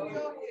do your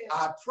will.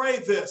 I pray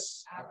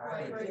this I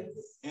pray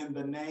this in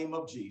the name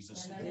of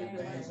Jesus. in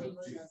the name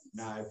of Jesus.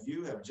 Now, if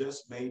you have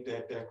just made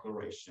that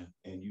declaration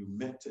and you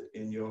meant it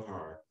in your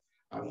heart,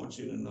 I want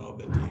you to know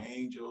that the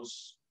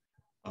angels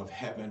of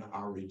heaven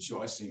are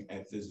rejoicing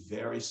at this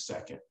very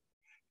second.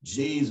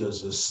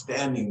 Jesus is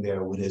standing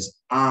there with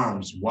his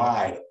arms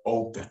wide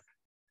open.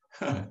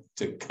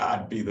 To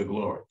God be the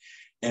glory.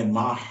 And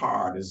my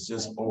heart is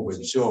just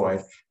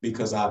overjoyed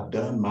because I've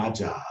done my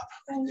job.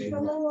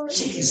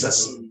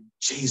 Jesus,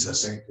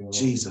 Jesus,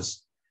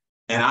 Jesus.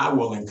 And I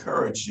will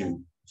encourage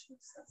you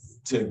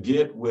to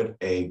get with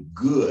a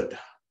good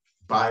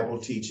Bible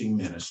teaching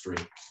ministry,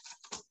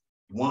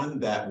 one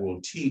that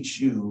will teach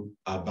you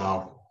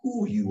about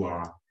who you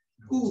are,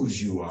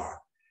 whose you are,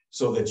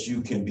 so that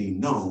you can be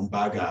known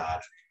by God.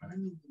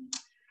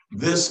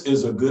 This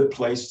is a good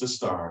place to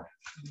start.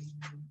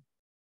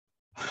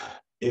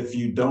 If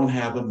you don't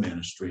have a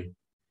ministry,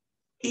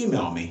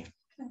 email me.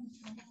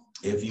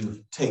 If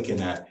you've taken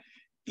that,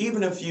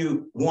 even if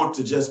you want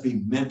to just be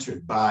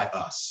mentored by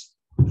us,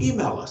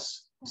 email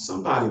us.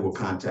 Somebody will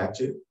contact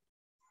you.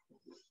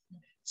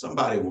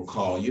 Somebody will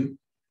call you.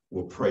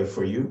 We'll pray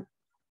for you.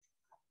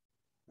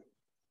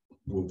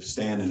 We'll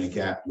stand in the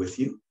gap with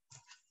you.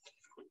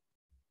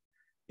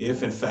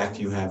 If in fact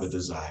you have a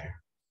desire,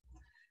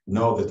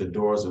 know that the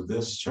doors of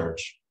this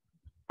church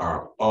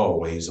are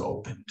always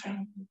open.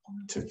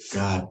 To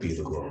God be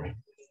the glory.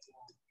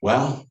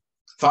 Well,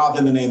 Father,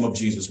 in the name of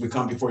Jesus, we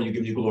come before you,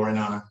 give you glory and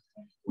honor.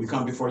 We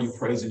come before you,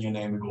 praising your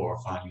name and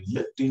glorifying you,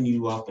 lifting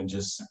you up and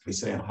just simply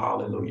saying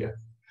hallelujah.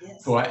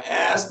 Yes. For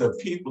as the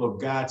people of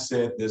God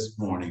said this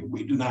morning,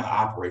 we do not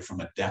operate from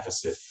a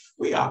deficit.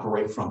 We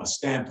operate from a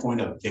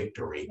standpoint of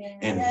victory.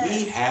 And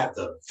we have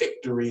the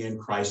victory in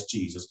Christ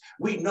Jesus.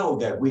 We know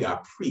that we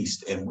are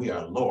priests and we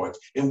are lords.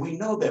 And we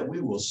know that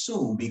we will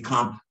soon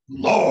become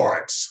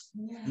lords.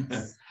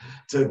 Yes.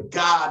 To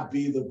God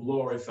be the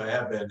glory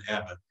forever and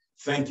ever.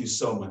 Thank you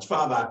so much.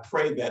 Father, I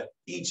pray that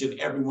each and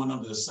everyone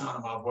under the sound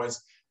of my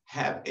voice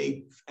have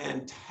a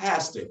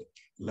fantastic,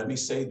 let me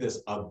say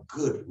this, a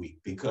good week,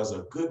 because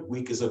a good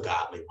week is a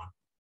godly one.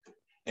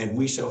 And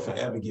we shall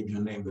forever give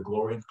your name the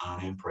glory and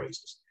honor and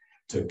praises.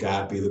 To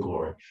God be the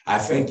glory. I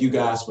thank you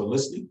guys for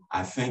listening.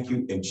 I thank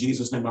you in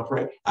Jesus' name I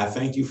pray. I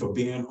thank you for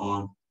being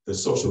on the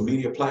social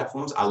media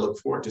platforms. I look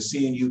forward to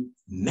seeing you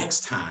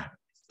next time,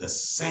 the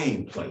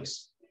same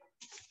place,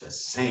 the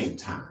same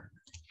time.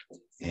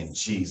 In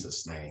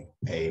Jesus' name,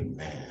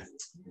 amen.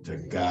 To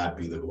God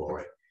be the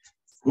glory.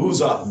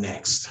 Who's up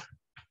next?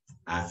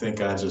 I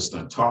think I just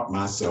done talked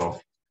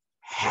myself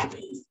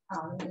happy.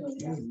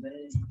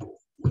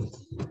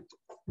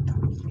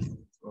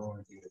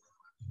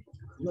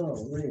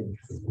 Glory.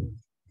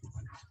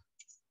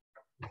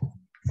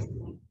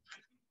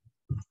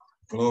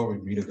 Glory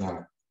be to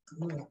God.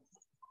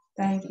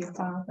 Thank you,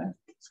 Father.